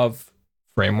of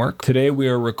Framework. Today we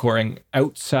are recording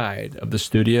outside of the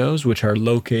studios, which are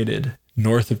located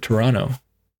north of Toronto,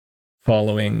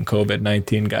 following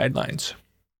COVID-19 guidelines.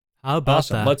 How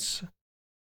about Awesome.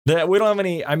 that? We don't have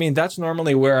any. I mean, that's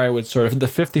normally where I would sort of, the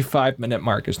 55-minute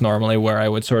mark is normally where I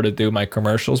would sort of do my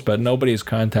commercials, but nobody's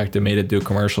contacted me to do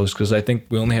commercials because I think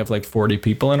we only have like 40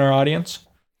 people in our audience.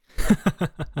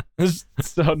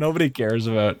 So nobody cares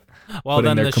about. Well,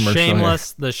 then their the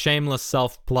commercial shameless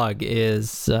self plug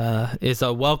is a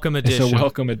welcome addition. It's a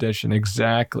welcome addition.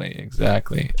 Exactly.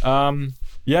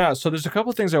 Yeah. So there's a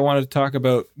couple things I wanted to talk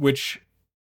about, which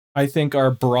I think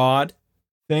are broad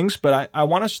things, but I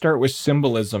want to start with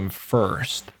symbolism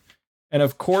first. And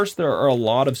of course, there are a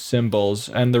lot of symbols.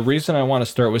 And the reason I want to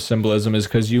start with symbolism is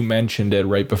because you mentioned it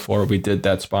right before we did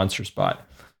that sponsor spot.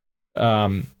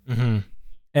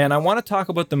 And I want to talk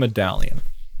about the medallion.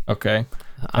 Okay.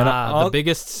 And the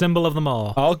biggest symbol of them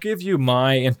all. I'll give you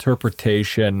my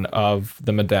interpretation of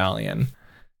the medallion.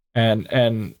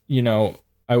 And you know,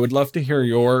 I would love to hear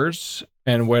yours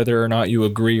and whether or not you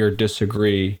agree or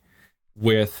disagree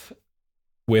with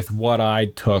what I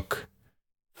took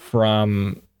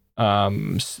from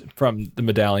the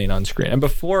medallion on screen. And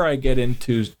before I get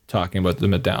into talking about the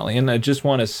medallion, I just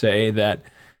want to say that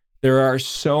there are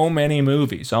so many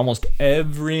movies, almost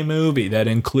every movie that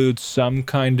includes some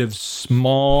kind of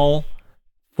small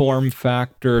form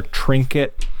factor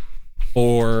trinket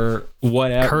or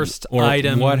whatever, cursed or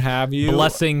item, what have you,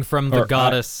 blessing from the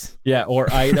goddess.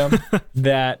 Or item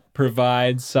that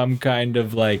provides some kind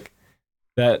of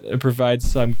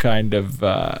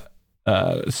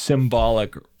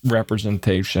symbolic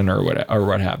representation or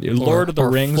what have you. Lord of the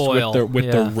Rings foil.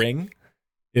 with the ring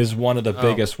is one of the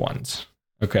biggest ones.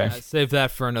 Okay. Save that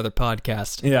for another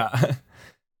podcast. Yeah.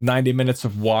 90 minutes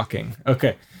of walking.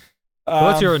 Okay.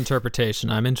 What's your interpretation?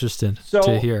 I'm interested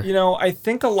to hear. You know, I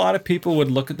think a lot of people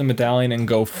would look at the medallion and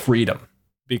go freedom,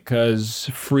 because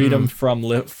freedom from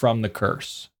the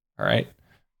curse. All right.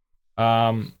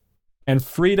 And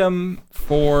freedom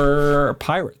for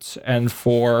pirates and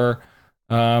for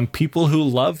people who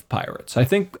love pirates. I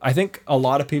think a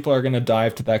lot of people are going to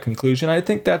dive to that conclusion. I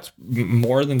think that's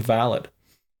more than valid.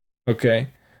 Okay.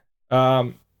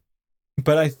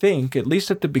 But I think, at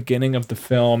least at the beginning of the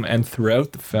film and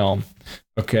throughout the film,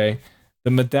 okay,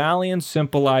 the medallion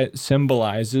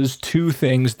symbolizes two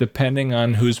things depending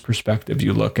on whose perspective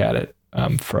you look at it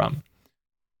from.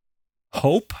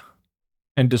 Hope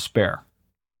and despair.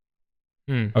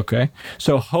 Okay.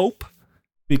 So hope,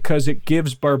 because it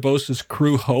gives Barbossa's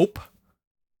crew hope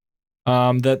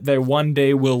that they one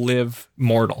day will live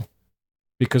mortal.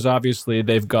 Because obviously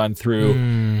they've gone through,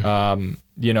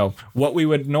 you know, what we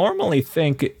would normally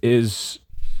think is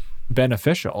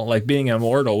beneficial, like being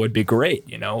immortal would be great.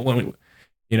 You know,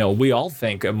 we all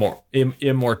think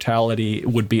immortality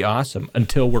would be awesome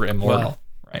until we're immortal,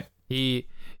 right? He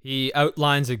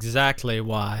outlines exactly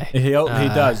why. He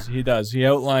does. He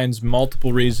outlines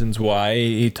multiple reasons why.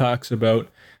 He talks about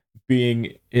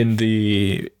being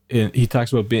he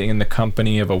talks about being in the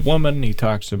company of a woman. He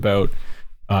talks about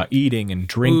eating and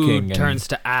drinking. Food turns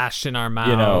to ash in our mouths.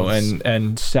 You know,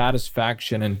 and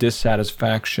satisfaction and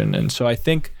dissatisfaction. And so I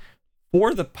think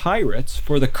for the pirates,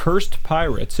 for the cursed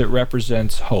pirates, it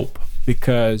represents hope,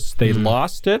 because they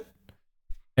lost it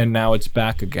and now it's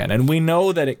back again. And we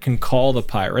know that it can call the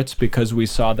pirates because we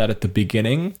saw that at the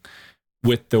beginning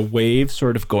with the wave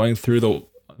sort of going through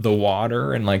the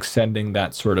water and like sending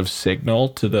that sort of signal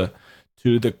to the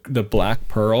Black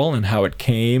Pearl, and how it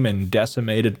came and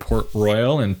decimated Port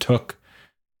Royal and took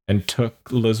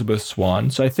Elizabeth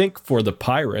Swann. So I think for the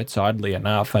pirates, oddly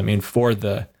enough, I mean, for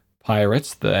the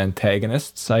pirates, the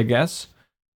antagonists, I guess,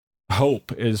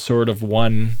 hope is sort of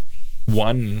one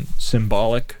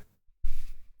symbolic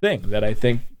thing that I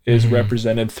think is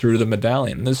represented through the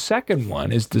medallion. The second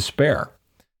one is despair.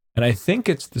 And I think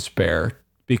it's despair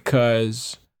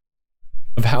because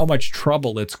of how much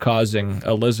trouble it's causing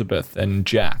Elizabeth and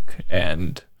Jack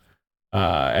and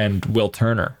Will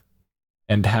Turner,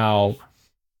 and how,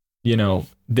 you know,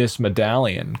 this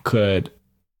medallion could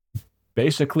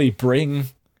basically bring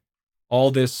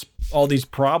all these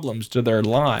problems to their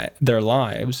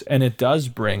lives, and it does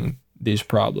bring these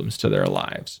problems to their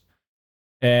lives.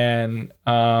 And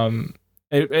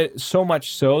it so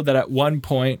much so that at one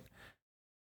point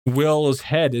Will's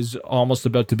head is almost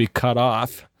about to be cut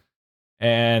off,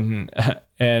 and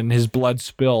his blood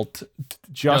spilt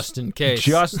just in case,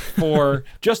 just for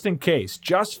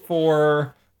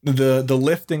the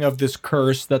lifting of this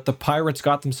curse that the pirates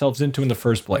got themselves into in the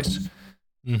first place.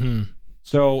 Mm-hmm.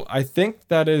 So I think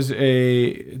that was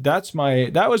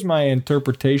my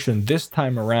interpretation this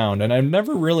time around, and I've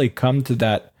never really come to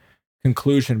that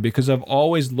conclusion because I've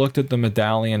always looked at the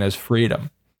medallion as freedom,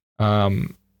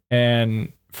 and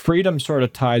freedom sort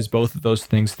of ties both of those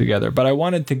things together. But I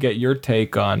wanted to get your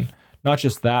take on not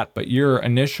just that, but your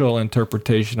initial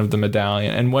interpretation of the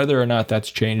medallion and whether or not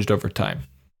that's changed over time.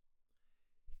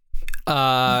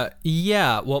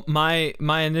 Yeah, well, my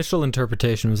initial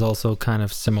interpretation was also kind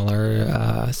of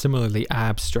similarly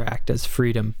abstract as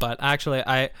freedom, but actually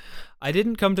I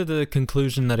didn't come to the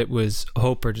conclusion that it was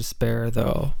hope or despair,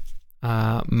 though.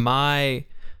 My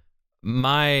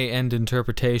end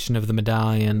interpretation of the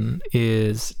medallion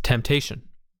is temptation.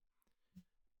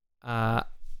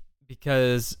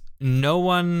 Because no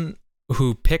one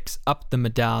who picks up the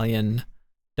medallion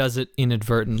does it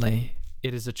inadvertently.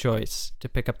 It is a choice to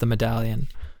pick up the medallion.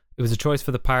 It was a choice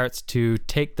for the pirates to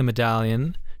take the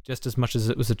medallion, just as much as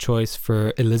it was a choice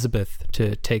for Elizabeth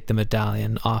to take the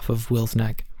medallion off of Will's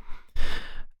neck.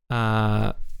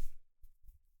 And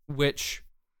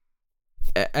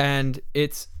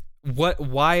it's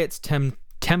why it's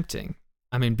tempting.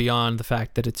 I mean, beyond the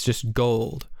fact that it's just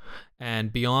gold,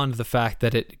 and beyond the fact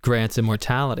that it grants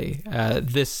immortality.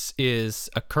 This is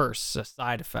a curse, a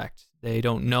side effect. They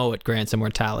don't know it grants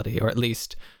immortality, or at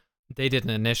least they didn't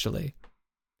initially.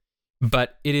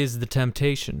 But it is the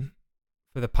temptation.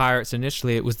 For the pirates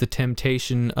initially, it was the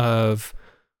temptation of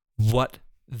what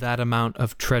that amount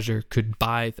of treasure could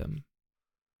buy them.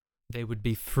 They would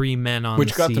be free men on the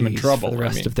seas, which got them in trouble for the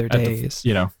rest of their days.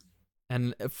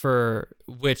 And for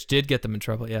which did get them in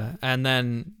trouble, yeah. And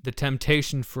then the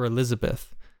temptation for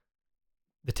Elizabeth,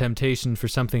 the temptation for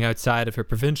something outside of her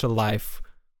provincial life,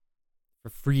 for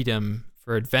freedom,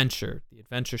 for adventure, the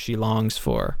adventure she longs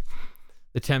for,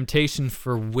 the temptation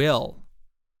for Will,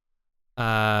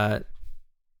 to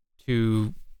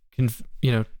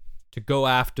go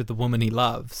after the woman he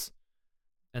loves,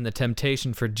 and the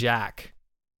temptation for Jack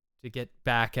to get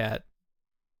back at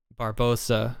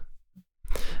Barbossa.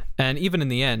 And even in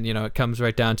the end, it comes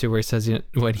right down to where he says,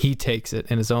 when he takes it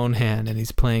in his own hand and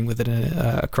he's playing with it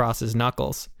across his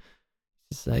knuckles,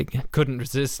 he's like, couldn't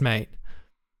resist, mate.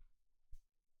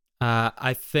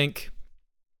 I think,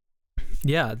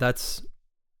 yeah, that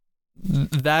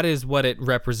is what it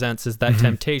represents, is that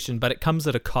temptation, but it comes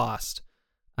at a cost.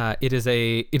 It is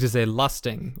a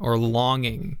lusting or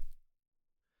longing,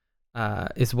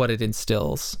 is what it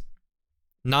instills.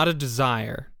 Not a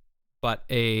desire, but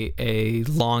a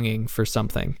longing for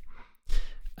something.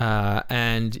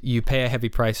 And you pay a heavy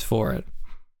price for it.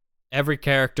 Every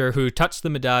character who touched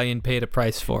the medallion paid a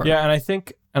price for it. Yeah, and I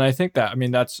think that, I mean,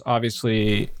 that's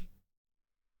obviously,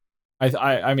 I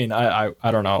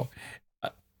don't know.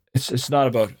 It's not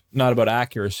about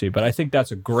accuracy, but I think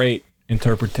that's a great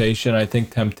interpretation. I think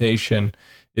temptation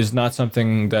is not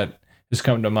something that has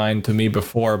come to mind to me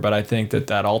before, but I think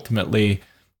that ultimately,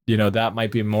 that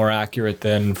might be more accurate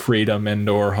than freedom and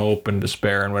or hope and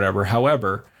despair and whatever.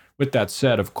 However, with that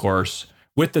said, of course,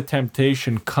 with the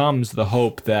temptation comes the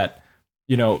hope that,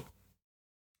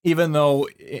 even though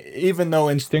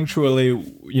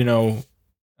instinctually,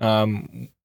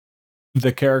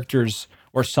 the characters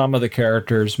or some of the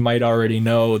characters might already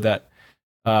know that,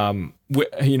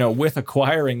 with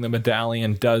acquiring the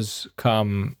medallion does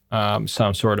come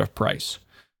some sort of price.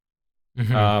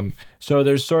 So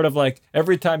there's sort of like,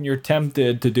 every time you're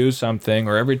tempted to do something,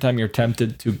 or every time you're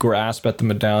tempted to grasp at the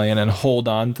medallion and hold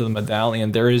on to the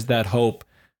medallion, there is that hope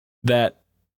that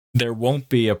there won't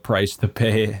be a price to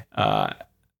pay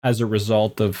as a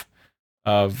result of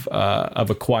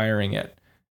acquiring it.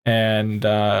 And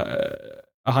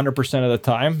 100% of the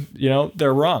time,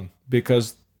 they're wrong,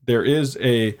 because there is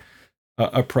a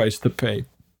price to pay.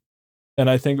 And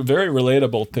I think very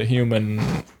relatable to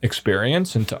human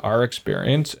experience and to our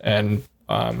experience, and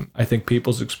I think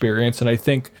people's experience. And I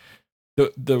think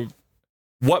the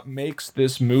what makes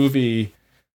this movie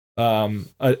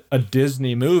a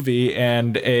Disney movie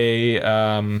and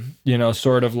a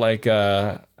sort of like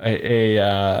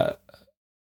a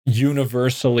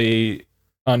universally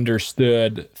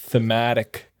understood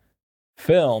thematic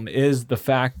film is the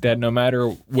fact that no matter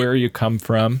where you come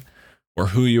from or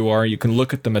who you are, you can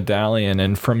look at the medallion,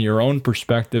 and from your own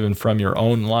perspective and from your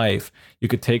own life, you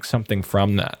could take something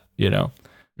from that,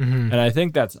 And I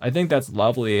think that's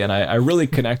lovely, and I really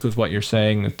connect with what you're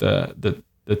saying with the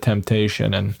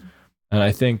temptation, and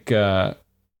I think and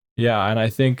I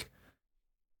think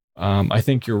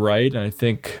you're right, and I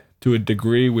think to a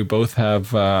degree we both have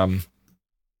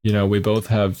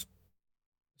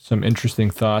some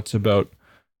interesting thoughts about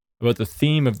the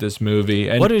theme of this movie.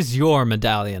 And what is your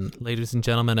medallion, ladies and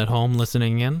gentlemen at home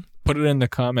listening in? Put it in the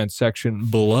comments section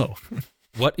below.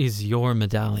 What is your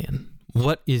medallion?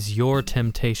 What is your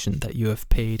temptation that you have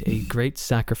paid a great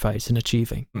sacrifice in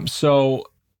achieving? So,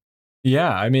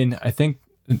 yeah, I mean, I think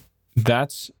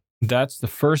that's the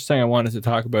first thing I wanted to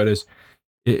talk about is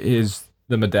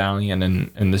the medallion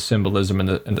and the symbolism and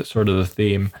the sort of the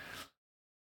theme.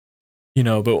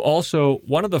 But also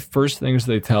one of the first things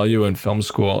they tell you in film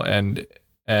school, and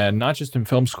not just in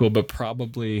film school, but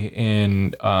probably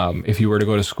in if you were to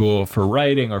go to school for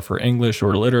writing or for English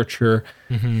or literature,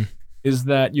 is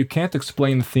that you can't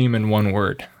explain the theme in one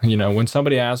word. When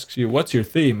somebody asks you, what's your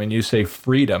theme? And you say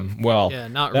freedom, well,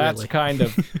 that's really kind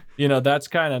of, that's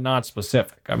kind of not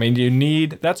specific. I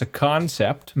mean, that's a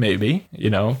concept maybe,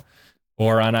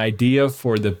 or an idea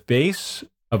for the base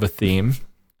of a theme,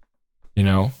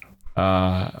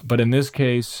 but in this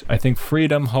case, I think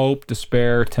freedom, hope,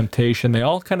 despair, temptation, they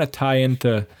all kind of tie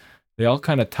into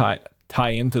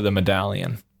the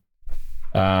medallion.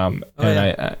 And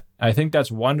I think that's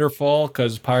wonderful,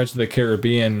 because Pirates of the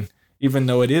Caribbean, even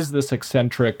though it is this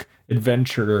eccentric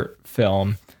adventure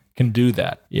film, can do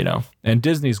that, and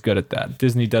Disney's good at that.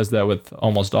 Disney does that with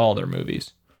almost all their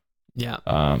movies. Yeah.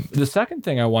 The second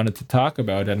thing I wanted to talk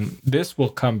about, and this will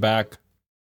come back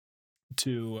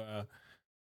to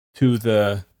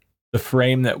the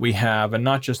frame that we have, and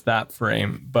not just that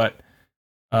frame, but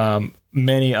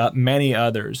many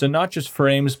others, and not just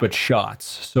frames, but shots.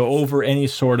 So over any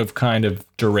sort of kind of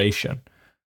duration.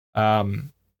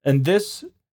 And this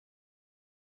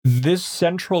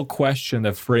central question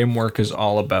that framework is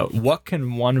all about: what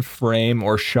can one frame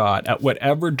or shot at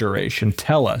whatever duration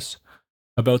tell us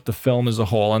about the film as a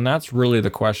whole? And that's really the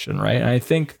question, right? And I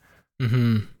think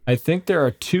there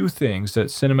are two things that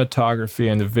cinematography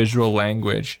and the visual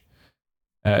language,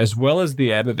 as well as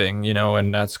the editing,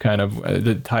 and that's kind of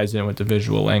that ties in with the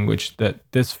visual language, that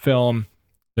this film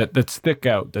that stick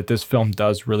out, that this film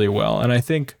does really well. And I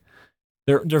think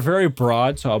they're very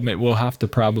broad, so we'll have to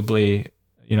probably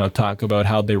talk about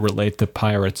how they relate to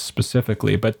Pirates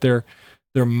specifically, but their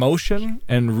motion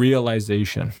and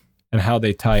realization and how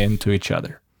they tie into each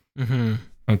other.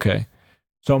 Okay.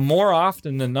 So more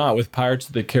often than not, with Pirates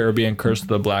of the Caribbean, Curse of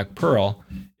the Black Pearl,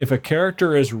 if a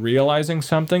character is realizing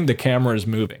something, the camera is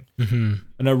moving. And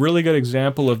a really good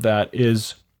example of that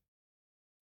is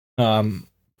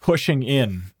pushing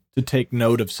in to take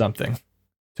note of something,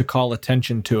 to call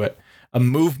attention to it. A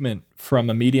movement from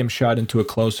a medium shot into a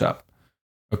close-up.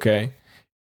 Okay?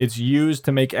 It's used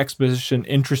to make exposition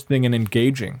interesting and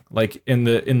engaging, like in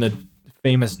the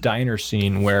famous diner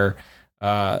scene where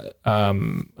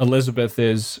Elizabeth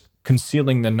is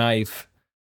concealing the knife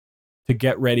to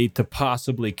get ready to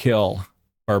possibly kill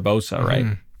Barbossa,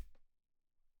 right?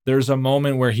 There's a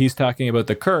moment where he's talking about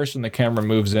the curse and the camera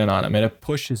moves in on him, and it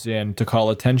pushes in to call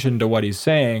attention to what he's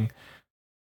saying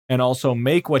and also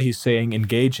make what he's saying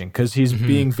engaging, because he's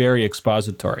being very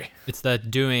expository. It's that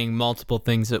doing multiple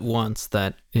things at once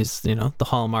that is, the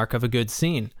hallmark of a good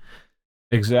scene.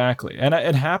 Exactly. And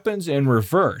it happens in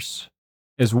reverse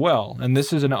as well. And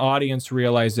this is an audience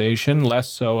realization, less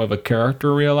so of a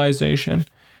character realization.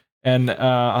 And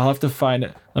I'll have to find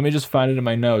it. Let me just find it in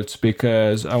my notes,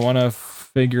 because I want to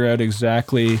figure out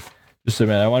exactly, just a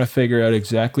minute. I want to figure out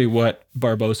exactly what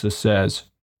Barbossa says.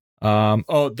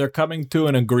 They're coming to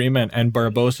an agreement, and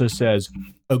Barbossa says,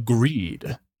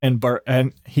 agreed.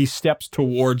 And he steps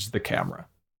towards the camera.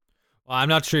 Well, I'm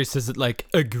not sure he says it like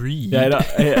agreed.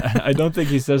 Yeah, I don't think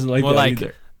he says it like more that like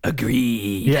either.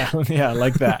 Agreed. Yeah,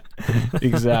 like that.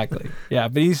 Exactly. Yeah,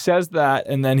 but he says that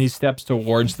and then he steps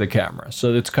towards the camera.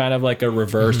 So it's kind of like a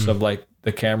reverse of like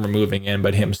the camera moving in,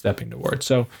 but him stepping towards.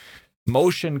 So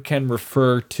motion can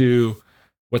refer to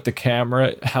how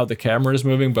the camera is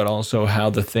moving, but also how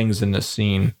the things in the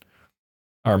scene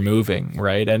are moving,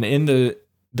 right? And in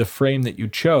the frame that you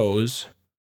chose,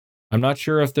 I'm not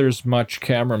sure if there's much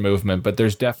camera movement, but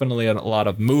there's definitely a lot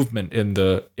of movement in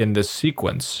this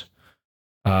sequence.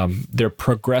 They're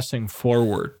progressing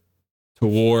forward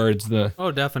towards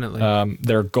definitely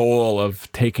their goal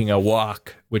of taking a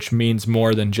walk, which means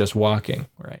more than just walking,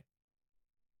 right?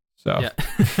 So yeah.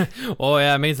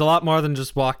 It means a lot more than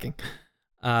just walking.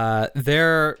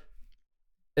 There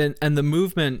and the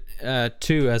movement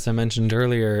too, as I mentioned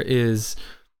earlier, is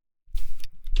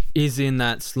in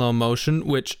that slow motion,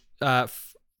 which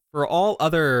for all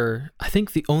other, I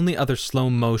think the only other slow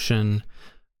motion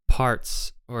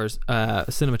parts or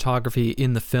cinematography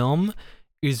in the film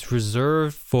is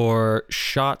reserved for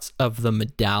shots of the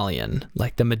medallion,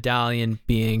 like the medallion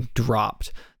being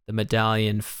dropped, the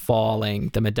medallion falling,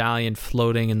 the medallion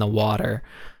floating in the water.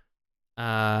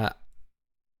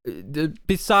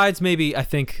 Besides maybe, I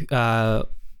think, the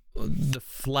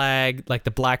flag, like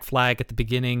the black flag at the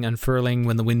beginning unfurling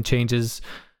when the wind changes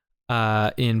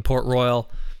in Port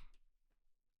Royal,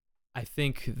 I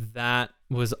think that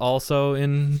was also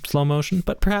in slow motion,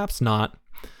 but perhaps not.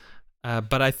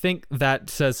 But I think that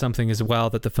says something as well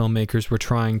that the filmmakers were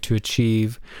trying to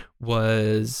achieve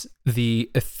was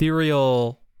the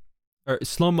ethereal, or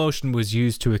slow motion was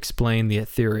used to explain the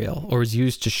ethereal, or was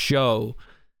used to show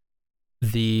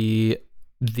the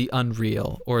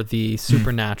unreal or the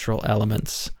supernatural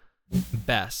elements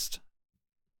best.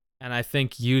 And I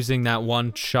think using that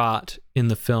one shot in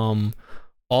the film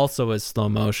also as slow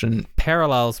motion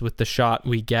parallels with the shot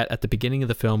we get at the beginning of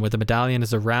the film where the medallion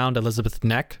is around Elizabeth's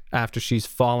neck after she's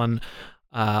fallen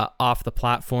off the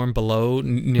platform below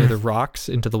near the rocks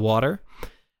into the water,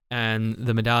 and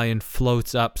the medallion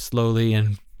floats up slowly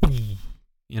and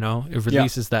it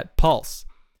releases that pulse.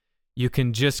 You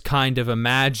can just kind of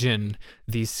imagine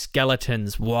these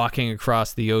skeletons walking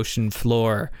across the ocean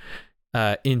floor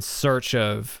in search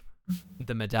of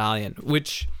the medallion,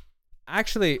 which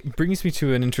actually brings me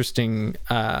to an interesting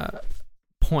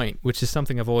point, which is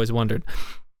something I've always wondered.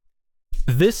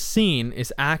 This scene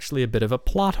is actually a bit of a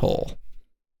plot hole.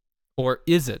 Or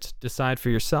is it? Decide for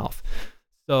yourself.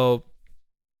 So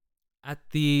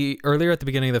earlier at the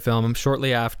beginning of the film,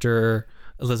 shortly after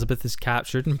Elizabeth is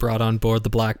captured and brought on board the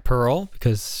Black Pearl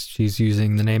because she's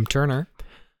using the name Turner,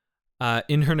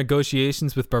 in her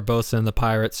negotiations with Barbossa and the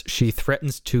pirates, she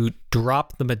threatens to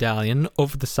drop the medallion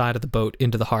over the side of the boat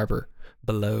into the harbor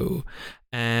below.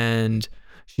 And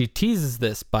she teases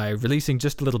this by releasing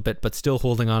just a little bit, but still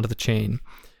holding onto the chain.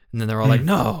 And then they're all like,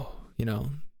 no, they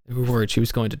were worried she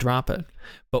was going to drop it.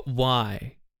 But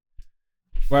why?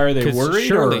 Why are they worried?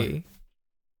 Surely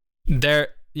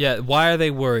why are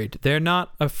they worried? They're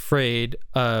not afraid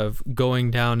of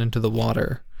going down into the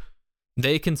water.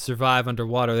 They can survive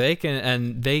underwater. They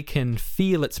can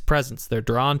feel its presence. They're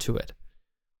drawn to it.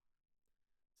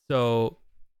 So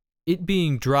it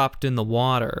being dropped in the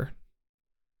water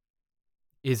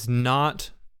is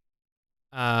not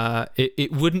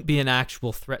it wouldn't be an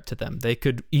actual threat to them. They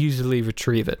could easily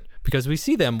retrieve it because we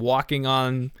see them walking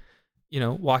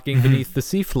beneath the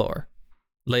seafloor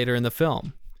later in the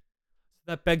film.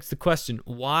 That begs the question,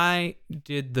 why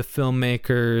did the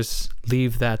filmmakers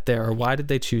leave that there, or why did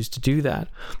they choose to do that?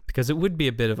 Because it would be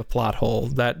a bit of a plot hole.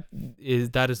 That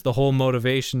is the whole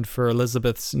motivation for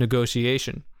Elizabeth's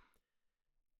negotiation.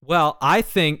 Well, I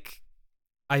think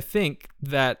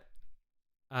that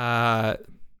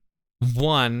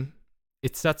one,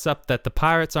 it sets up that the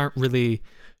pirates aren't really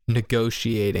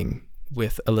negotiating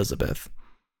with Elizabeth.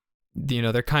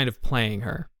 They're kind of playing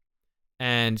her.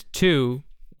 And two,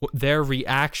 their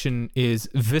reaction is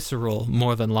visceral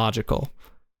more than logical.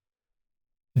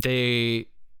 They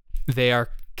are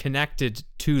connected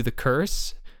to the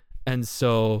curse, and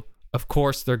so of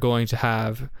course they're going to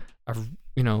have a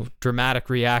dramatic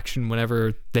reaction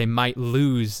whenever they might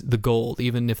lose the gold,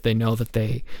 even if they know that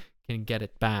they can get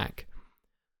it back.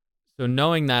 So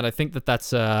knowing that, I think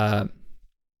that's a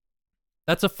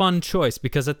fun choice,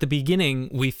 because at the beginning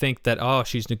we think that,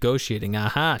 she's negotiating,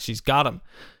 she's got him.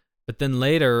 But then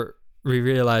later, we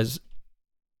realize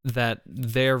that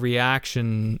their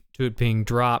reaction to it being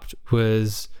dropped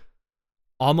was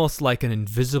almost like an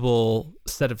invisible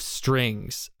set of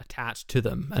strings attached to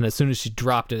them. And as soon as she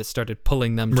dropped it, it started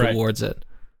pulling them towards it.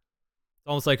 It's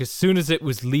almost like as soon as it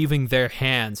was leaving their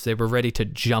hands, they were ready to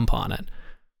jump on it.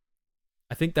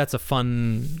 I think that's a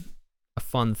fun a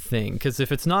fun thing, because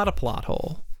if it's not a plot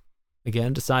hole,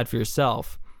 again, decide for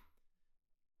yourself,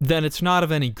 then it's not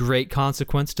of any great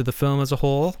consequence to the film as a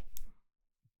whole.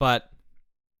 But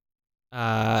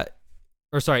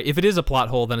if it is a plot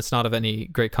hole, then it's not of any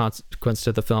great consequence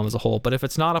to the film as a whole. But if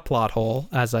it's not a plot hole,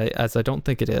 as I don't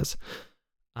think it is,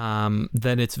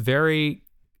 then it's a very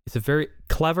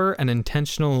clever and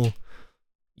intentional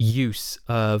use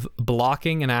of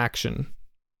blocking and action,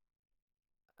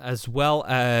 as well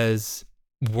as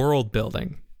world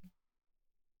building,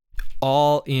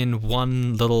 all in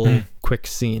one little quick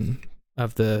scene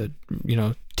of the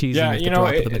teasing of the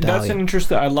drop of the medallion. That's an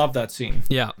interesting. I love that scene.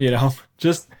 Yeah,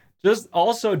 just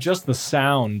the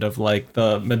sound of like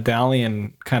the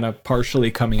medallion kind of partially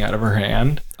coming out of her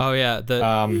hand. Oh yeah, and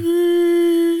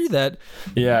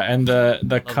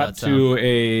the cut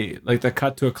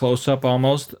to a close up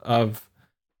almost of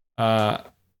kind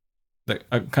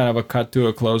of a cut to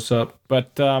a close up.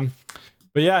 But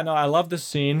yeah, no, I love this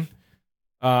scene.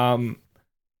 And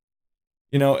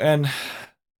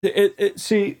it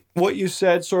see what you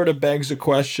said sort of begs a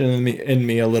question in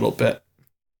me a little bit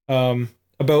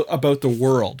about the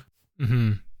world.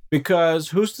 Mm-hmm. Because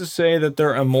who's to say that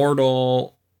they're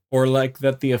immortal, or like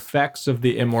that the effects of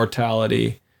the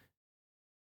immortality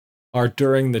are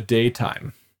during the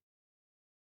daytime?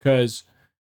 Because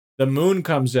the moon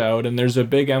comes out and there's a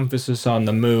big emphasis on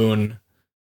the moon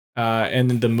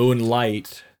and the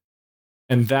moonlight,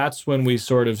 and that's when we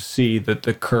sort of see that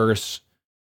the curse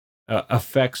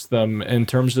affects them in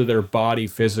terms of their body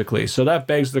physically. So that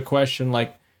begs the question,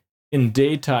 like, in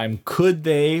daytime, could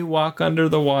they walk under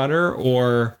the water?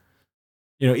 Or,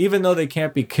 even though they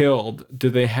can't be killed, do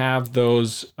they have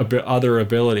those other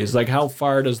abilities? Like, how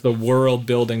far does the world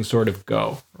building sort of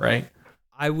go, right?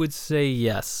 I would say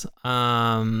yes.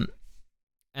 And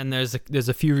there's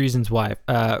a few reasons why.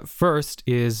 First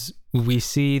is we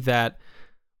see that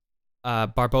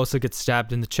Barbossa gets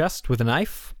stabbed in the chest with a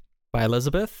knife by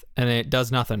Elizabeth, and it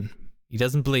does nothing. He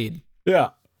doesn't bleed.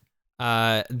 Yeah.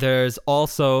 There's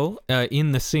also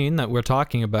in the scene that we're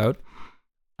talking about,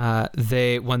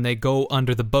 when they go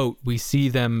under the boat, we see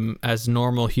them as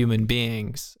normal human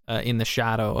beings in the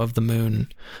shadow of the moon.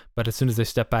 But as soon as they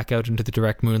step back out into the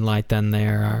direct moonlight, then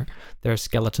they're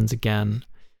skeletons again.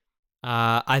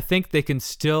 I think they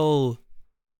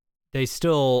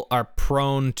still are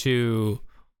prone to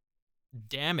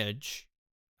damage,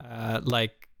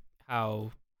 like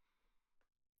how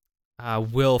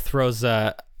Will throws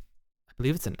I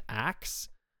believe it's an axe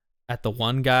at the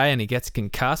one guy and he gets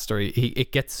concussed, or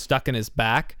it gets stuck in his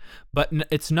back, but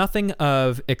it's nothing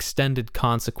of extended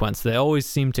consequence. They always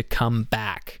seem to come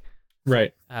back.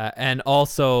 Right. And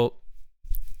also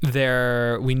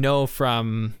we know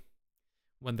from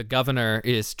when the governor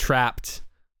is trapped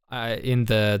in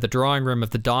the drawing room of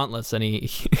the Dauntless, and he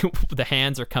the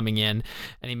hands are coming in,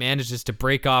 and he manages to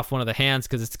break off one of the hands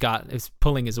because it's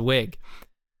pulling his wig,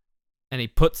 and he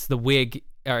puts the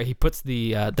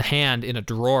hand in a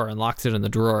drawer and locks it in the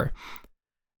drawer,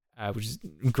 which is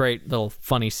a great little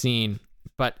funny scene.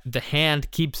 But the hand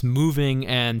keeps moving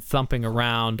and thumping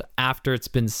around after it's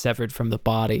been severed from the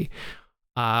body,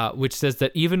 which says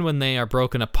that even when they are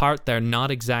broken apart, they're not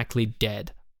exactly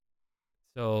dead.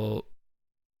 So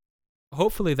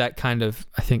hopefully that kind of,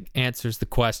 I think, answers the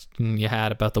question you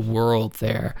had about the world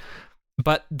there.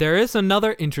 But there is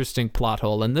another interesting plot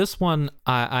hole, and this one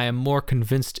I am more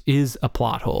convinced is a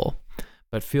plot hole.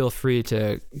 But feel free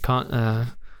to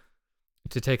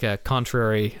take a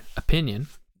contrary opinion.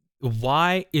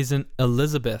 Why isn't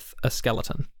Elizabeth a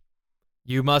skeleton?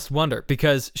 You must wonder,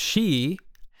 because she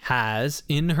has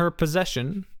in her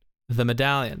possession the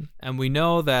medallion, and we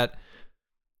know that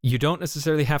you don't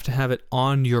necessarily have to have it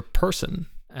on your person,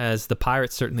 as the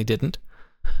pirates certainly didn't.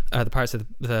 The pirates of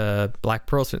the Black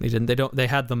Pearl certainly didn't. They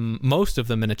had most of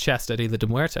them in a chest at Isla de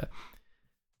Muerta.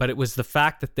 But it was the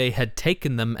fact that they had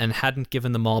taken them and hadn't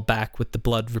given them all back with the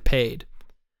blood repaid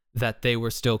that they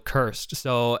were still cursed.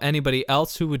 So anybody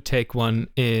else who would take one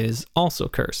is also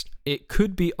cursed. It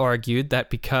could be argued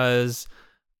that because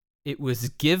it was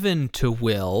given to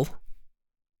Will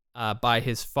by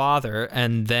his father,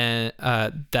 and then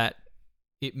that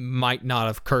it might not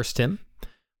have cursed him,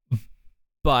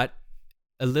 but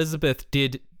Elizabeth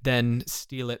did then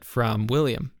steal it from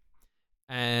William.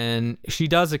 And she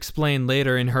does explain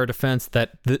later in her defense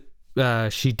that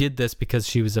she did this because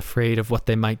she was afraid of what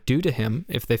they might do to him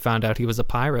if they found out he was a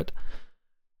pirate.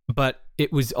 But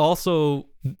it was also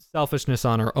selfishness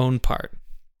on her own part.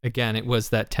 Again, it was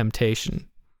that temptation.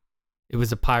 It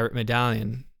was a pirate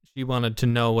medallion. She wanted to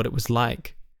know what it was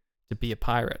like to be a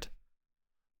pirate.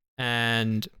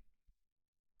 And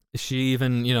she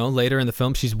even, later in the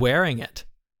film, she's wearing it.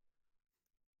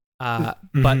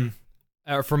 But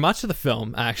for much of the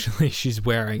film, actually, she's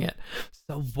wearing it.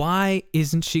 So why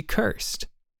isn't she cursed?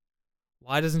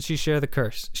 Why doesn't she share the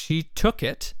curse? She took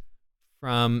it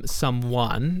from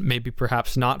someone, maybe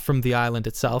perhaps not from the island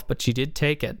itself, but she did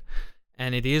take it,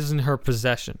 and it is in her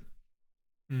possession.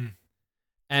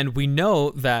 And we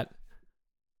know that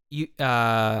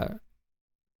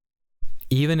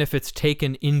even if it's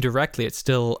taken indirectly, it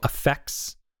still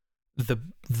affects the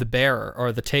bearer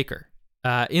or the taker.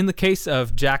 In the case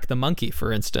of Jack the monkey,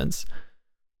 for instance,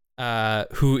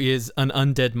 who is an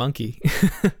undead monkey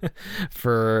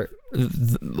for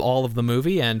all of the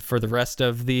movie and for the rest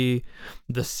of the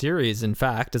series, in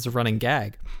fact, as a running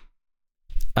gag,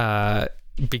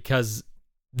 because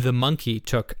the monkey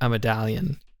took a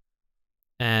medallion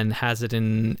and has it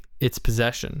in its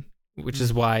possession, which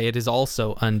is why it is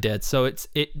also undead. So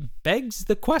it begs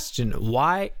the question,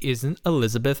 why isn't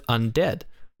Elizabeth undead?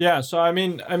 Yeah, so I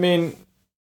mean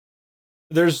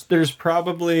there's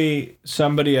probably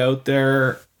somebody out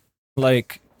there,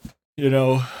 like, you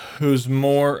know, who's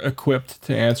more equipped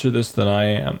to answer this than I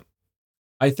am.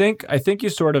 I think you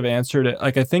sort of answered it.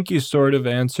 Like, I think you sort of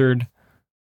answered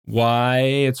why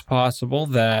it's possible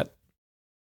that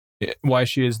why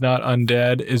she is not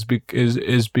undead is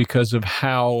because of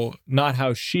not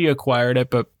how she acquired it,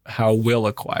 but how Will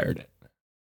acquired it.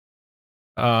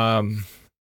 And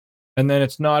then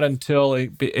it's not until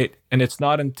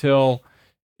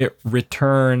it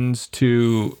returns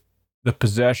to the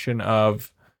possession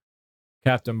of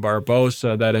Captain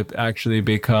Barbossa that it actually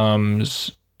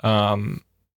becomes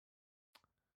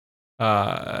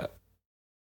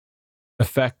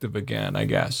effective again, I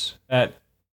guess. That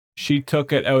she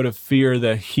took it out of fear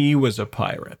that he was a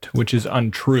pirate, which is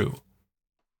untrue.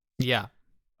 Yeah.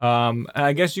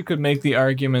 I guess you could make the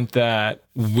argument that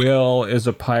Will is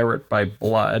a pirate by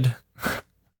blood.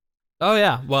 Oh,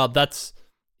 yeah. Well,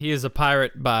 he is a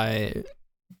pirate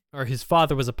or his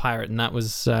father was a pirate, and that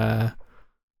was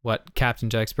what Captain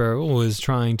Jack Sparrow was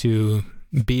trying to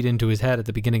beat into his head at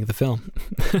the beginning of the film.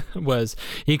 Was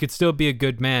he could still be a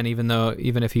good man even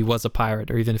if he was a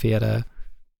pirate, or even if he had a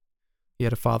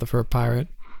father for a pirate.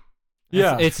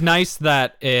 Yeah, it's nice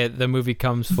that the movie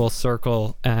comes full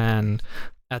circle, and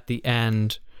at the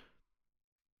end,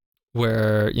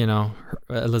 where, you know,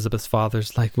 Elizabeth's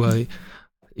father's like, well,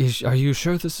 are you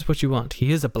sure this is what you want?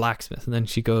 He is a blacksmith. And then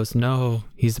she goes, no,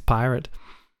 he's a pirate.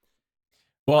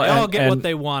 Well, they all get what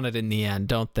they wanted in the end,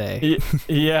 don't they?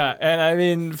 Yeah, and I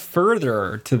mean,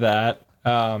 further to that,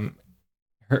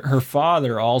 her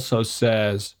father also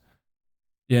says,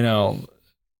 you know,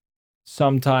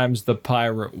 sometimes the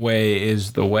pirate way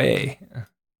is the way,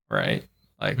 right?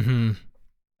 Like,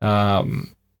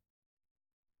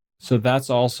 so that's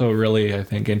also really, I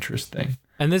think, interesting.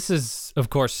 And this is, of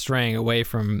course, straying away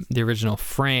from the original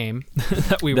frame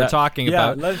that we were talking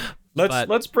about.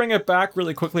 Let's bring it back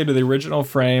really quickly to the original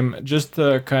frame, just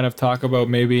to kind of talk about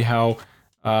maybe how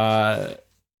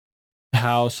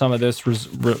some of this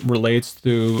relates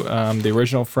to the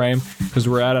original frame, because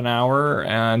we're at an hour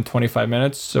and 25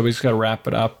 minutes, so we just got to wrap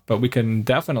it up. But we can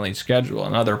definitely schedule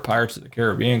another Pirates of the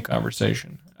Caribbean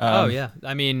conversation. Oh yeah,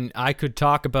 I mean, I could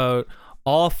talk about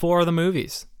all 4 of the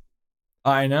movies.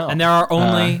 I know, and there are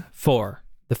only 4.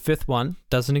 The 5th one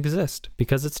doesn't exist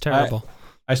because it's terrible.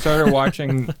 I started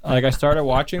watching the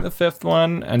 5th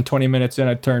one, and 20 minutes in,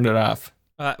 I turned it off.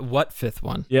 What 5th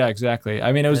one? Yeah, exactly.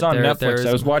 I mean, it was on Netflix.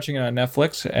 I was watching it on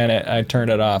Netflix, and I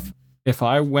turned it off. If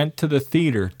I went to the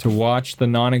theater to watch the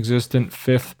non-existent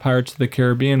 5th Pirates of the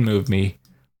Caribbean movie,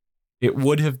 it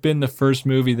would have been the first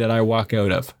movie that I walk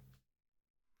out of.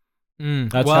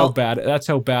 That's how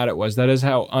bad it was. That is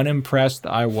how unimpressed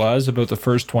I was about the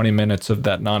first 20 minutes of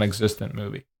that non-existent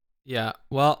movie. Yeah.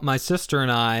 Well, my sister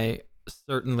and I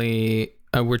certainly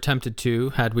were tempted to,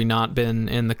 had we not been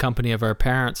in the company of our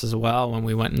parents as well when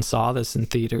we went and saw this in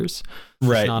theaters.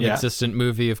 Right. Non-existent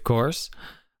movie, of course.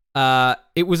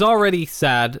 It was already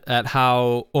sad at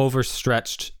how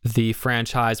overstretched the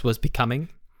franchise was becoming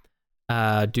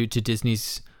due to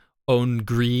Disney's own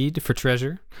greed for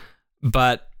treasure.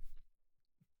 But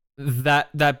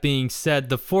that being said,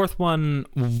 the 4th one,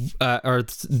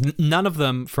 none of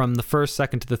them from the 1st,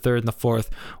 2nd to the 3rd and the 4th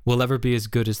will ever be as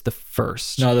good as the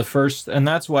 1st. No, the 1st, and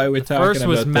that's why we're talking about this one.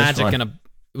 The 1st was magic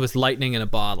was lightning in a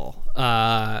bottle,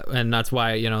 and that's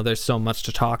why, you know, there's so much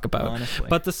to talk about. Honestly.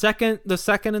 But the second and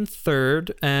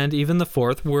 3rd, and even the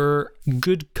 4th, were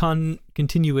good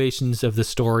continuations of the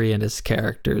story and its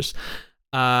characters.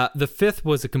 The 5th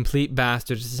was a complete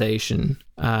bastardization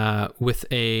with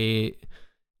a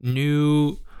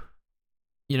new,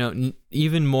 you know,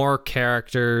 even more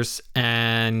characters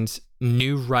and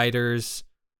new writers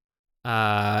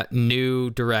new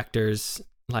directors.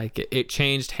 Like it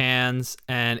changed hands,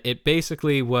 and it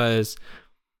basically was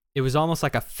almost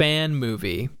like a fan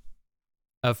movie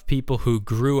of people who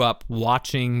grew up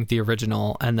watching the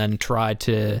original and then tried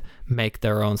to make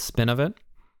their own spin of it.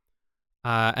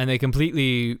 And they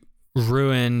completely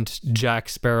ruined Jack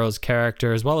Sparrow's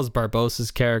character as well as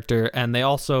Barbossa's character, and they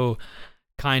also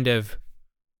kind of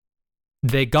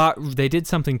they did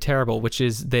something terrible, which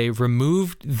is they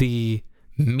removed the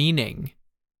meaning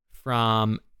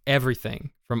from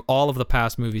everything, from all of the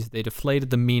past movies. They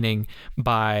deflated the meaning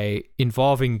by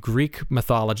involving Greek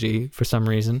mythology for some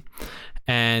reason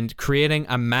and creating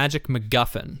a magic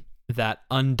MacGuffin that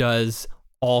undoes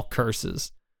all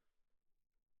curses.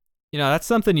 You know, that's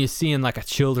something you see in like a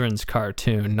children's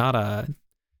cartoon, not a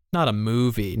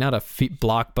movie, not a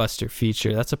blockbuster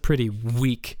feature. That's a pretty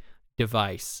weak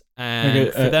device. And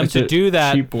like for them to do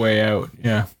that, cheap way out.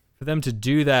 Yeah. For them to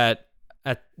do that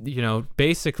at,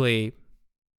 basically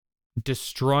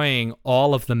destroying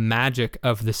all of the magic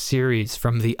of the series,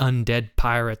 from the undead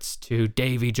pirates to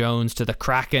Davy Jones to the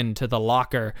Kraken to the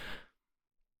Locker,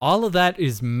 all of that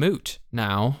is moot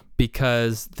now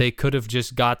because they could have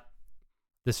just got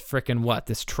this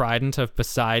this trident of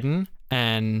Poseidon,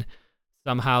 and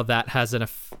somehow that has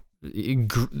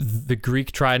the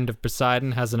Greek trident of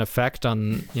Poseidon has an effect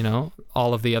on,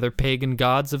 all of the other pagan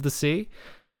gods of the sea.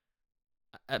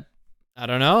 I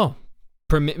don't know.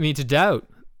 Permit me to doubt.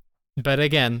 But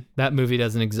again, that movie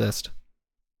doesn't exist.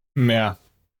 Yeah.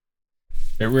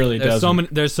 It really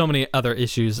doesn't. There's so many other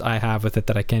issues I have with it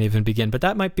that I can't even begin. But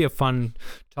that might be a fun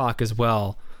talk as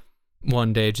well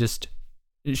one day, just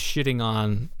shitting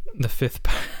on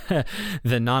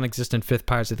the non-existent fifth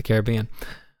Pirates of the Caribbean.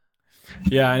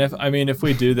 Yeah, and if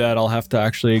we do that, I'll have to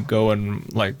actually go and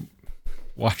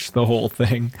watch the whole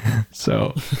thing.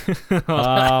 So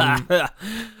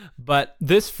but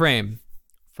this frame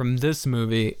from this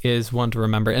movie is one to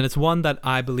remember, and it's one that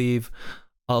I believe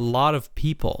a lot of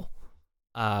people,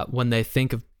 when they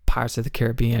think of Pirates of the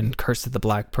Caribbean, Curse of the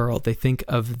Black Pearl, they think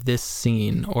of this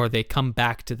scene, or they come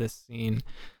back to this scene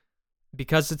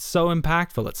because it's so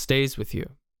impactful. It stays with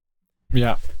you.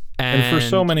 Yeah. And for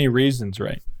so many reasons,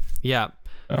 right? Yeah.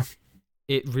 Oh.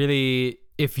 It really,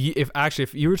 if you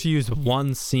were to use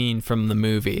one scene from the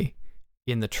movie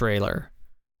in the trailer,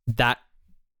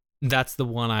 that's the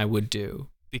one I would do,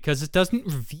 because it doesn't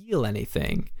reveal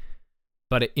anything,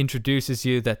 but it introduces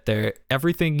you that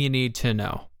everything you need to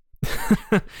know.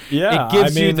 Yeah. It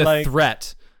gives you the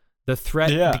threat. The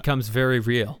threat becomes very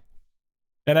real.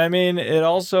 And it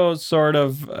also sort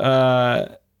of,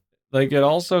 it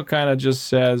also kind of just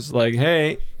says,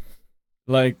 hey,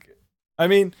 it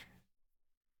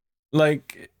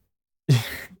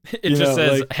just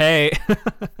says, hey.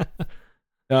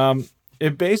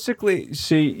 It basically,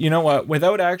 see, you know what,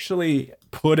 without actually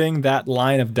putting that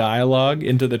line of dialogue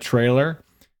into the trailer,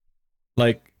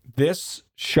 this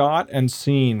shot and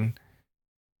scene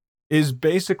is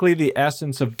basically the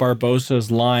essence of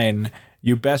Barbossa's line,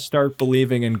 "You best start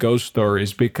believing in ghost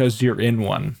stories because you're in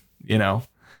one,"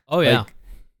 Oh, yeah.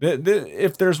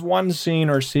 If there's one scene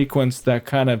or sequence that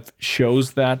kind of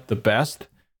shows that the best,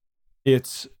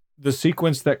 it's the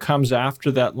sequence that comes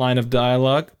after that line of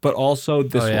dialogue, but also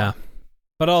this one.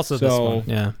 But also this one,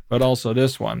 yeah. But also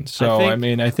this one. So,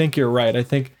 I think you're right. I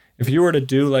think if you were to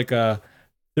do a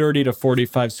 30 to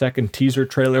 45 second teaser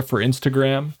trailer for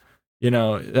Instagram,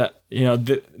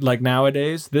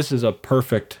 nowadays, this is a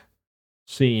perfect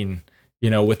scene,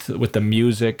 with the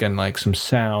music and some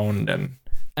sound and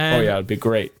oh yeah, it'd be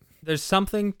great. There's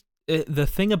something, the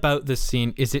thing about this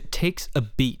scene is it takes a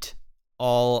beat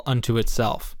all unto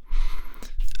itself.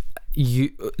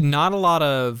 Not a lot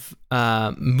of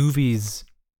movies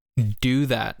do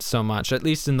that so much, at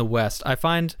least in the West. I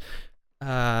find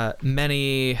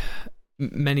many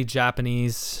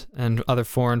Japanese and other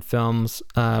foreign films,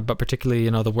 but particularly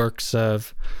the works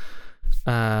of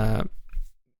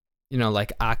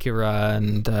like Akira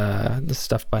and the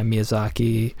stuff by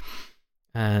Miyazaki,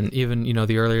 and even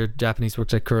the earlier Japanese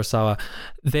works like Kurosawa,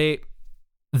 they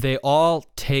all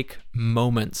take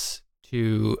moments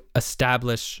to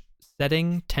establish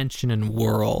setting, tension, and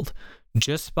world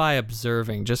just by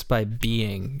observing, just by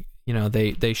being.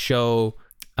 They show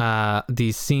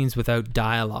these scenes without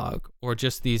dialogue, or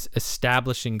just these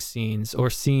establishing scenes, or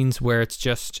scenes where it's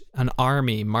just an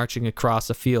army marching across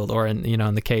a field, or in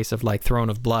the case of Throne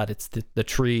of Blood, it's the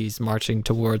trees marching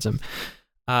towards them.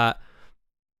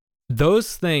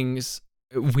 Those things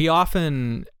we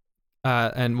often,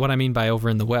 and what I mean by over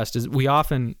in the West is we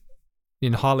often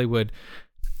in Hollywood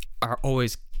are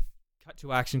always cut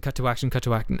to action, cut to action, cut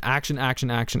to action,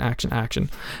 action.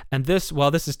 And this,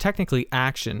 while this is technically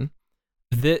action,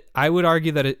 I would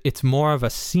argue that it's more of a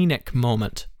scenic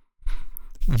moment.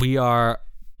 We are,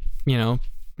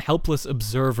 helpless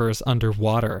observers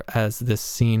underwater as this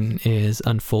scene is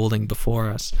unfolding before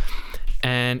us.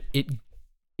 And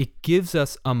it gives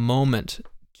us a moment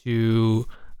to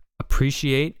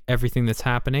appreciate everything that's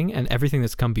happening and everything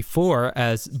that's come before,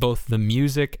 as both the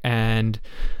music and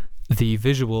the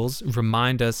visuals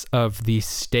remind us of the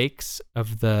stakes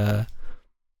of the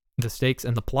stakes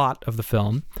and the plot of the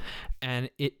film, and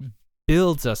it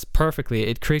builds us perfectly.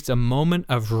 It creates a moment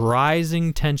of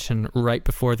rising tension right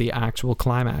before the actual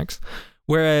climax,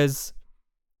 whereas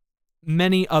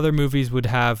many other movies would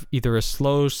have either a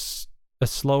slower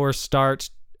start,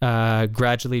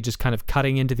 gradually just kind of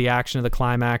cutting into the action of the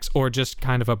climax, or just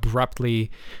kind of abruptly,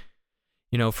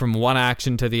 from one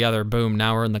action to the other, boom,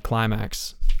 now we're in the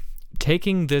climax.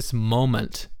 Taking this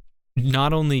moment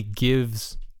not only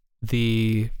gives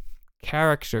the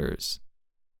characters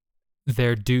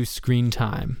their due screen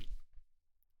time,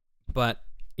 but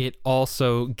it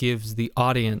also gives the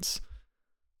audience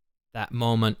that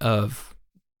moment of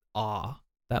awe,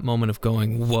 that moment of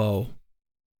going, whoa.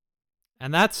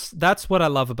 And that's what I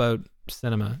love about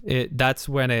cinema. That's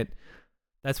when it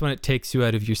takes you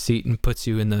out of your seat and puts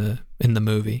you in the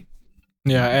movie.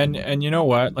 Yeah, and you know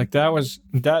what? Like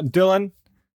Dylan,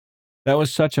 that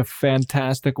was such a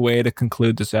fantastic way to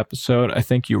conclude this episode. I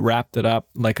think you wrapped it up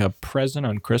like a present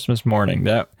on Christmas morning.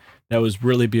 That was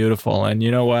really beautiful. And you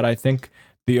know what? I think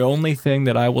the only thing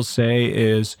that I will say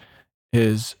is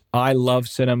I love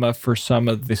cinema for some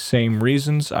of the same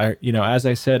reasons. As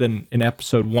I said in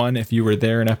episode 1, if you were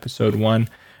there in episode 1,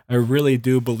 I really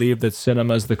do believe that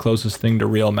cinema is the closest thing to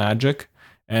real magic.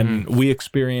 And we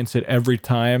experience it every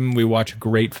time we watch a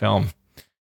great film.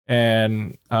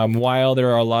 And while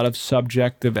there are a lot of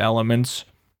subjective elements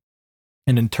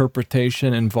and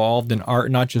interpretation involved in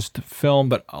art, not just film,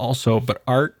 but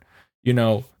art, we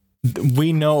know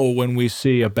when we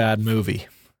see a bad movie.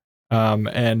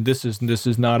 And this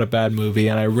is not a bad movie.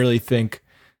 And I really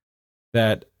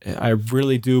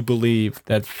do believe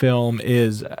that film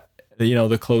is,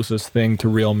 the closest thing to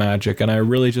real magic. And I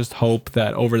really just hope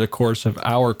that over the course of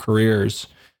our careers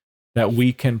that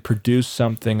we can produce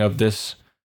something of this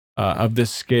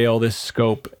scale, this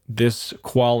scope, this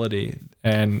quality,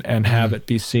 and have it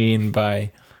be seen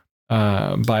by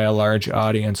a large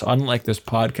audience. Unlike this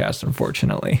podcast,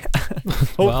 unfortunately.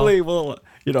 Hopefully we'll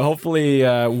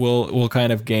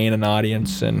kind of gain an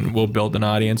audience and we'll build an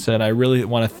audience. And I really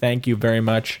want to thank you very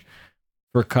much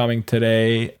for coming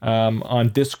today on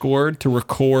Discord to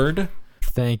record.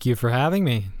 Thank you for having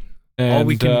me. And, all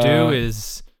we can do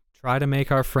is try to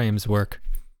make our frames work.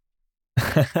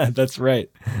 That's right.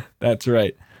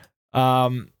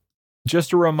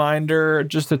 Just a reminder,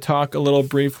 just to talk a little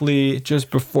briefly, just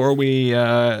before we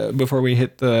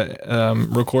hit the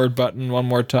record button one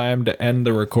more time to end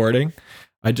the recording.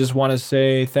 I just want to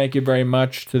say thank you very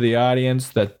much to the audience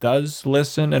that does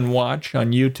listen and watch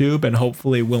on YouTube, and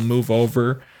hopefully will move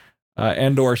over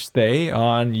and or stay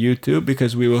on YouTube,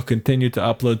 because we will continue to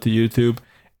upload to YouTube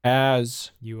as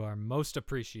you are most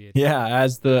appreciated. Yeah,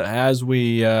 as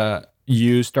we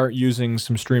start using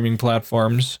some streaming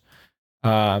platforms.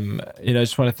 I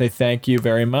just want to say thank you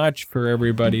very much for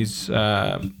everybody's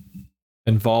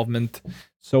involvement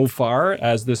so far,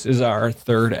 as this is our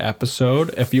 3rd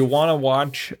episode. If you want to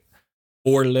watch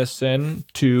or listen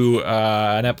to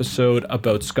an episode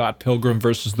about Scott Pilgrim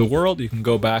versus the World, you can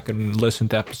go back and listen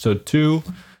to episode 2.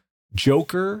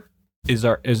 Joker is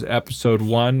episode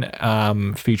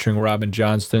 1, featuring Robin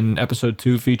Johnston. Episode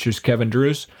 2 features Kevin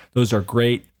Drews. Those are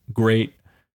great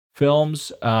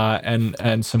films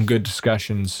and some good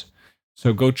discussions.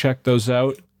 So go check those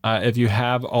out if you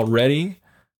have already.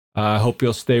 I hope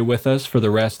you'll stay with us for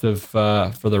the rest of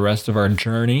our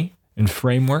journey in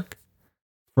Framework.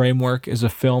 Framework is a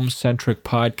film-centric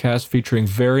podcast featuring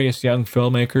various young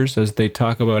filmmakers as they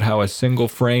talk about how a single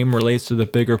frame relates to the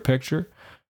bigger picture.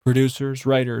 Producers,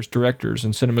 writers, directors,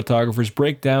 and cinematographers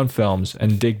break down films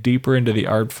and dig deeper into the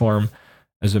art form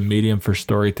as a medium for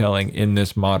storytelling in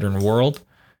this modern world.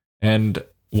 And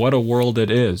what a world it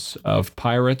is of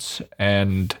pirates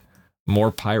and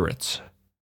more pirates.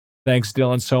 Thanks,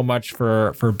 Dylan, so much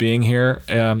for being here.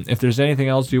 If there's anything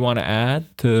else you want to add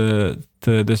to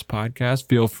this podcast,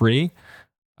 feel free.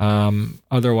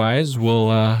 Otherwise,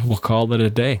 we'll call it a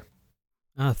day.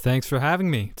 Thanks for having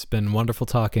me. It's been wonderful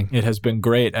talking. It has been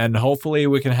great, and hopefully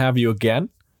we can have you again.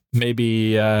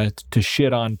 Maybe to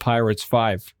shit on Pirates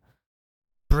 5.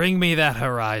 Bring me that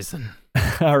horizon.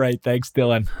 All right, thanks,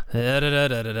 Dylan.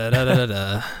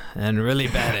 And really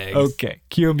bad eggs. Okay,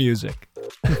 cue music.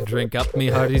 Drink up me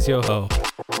hearties, yo ho.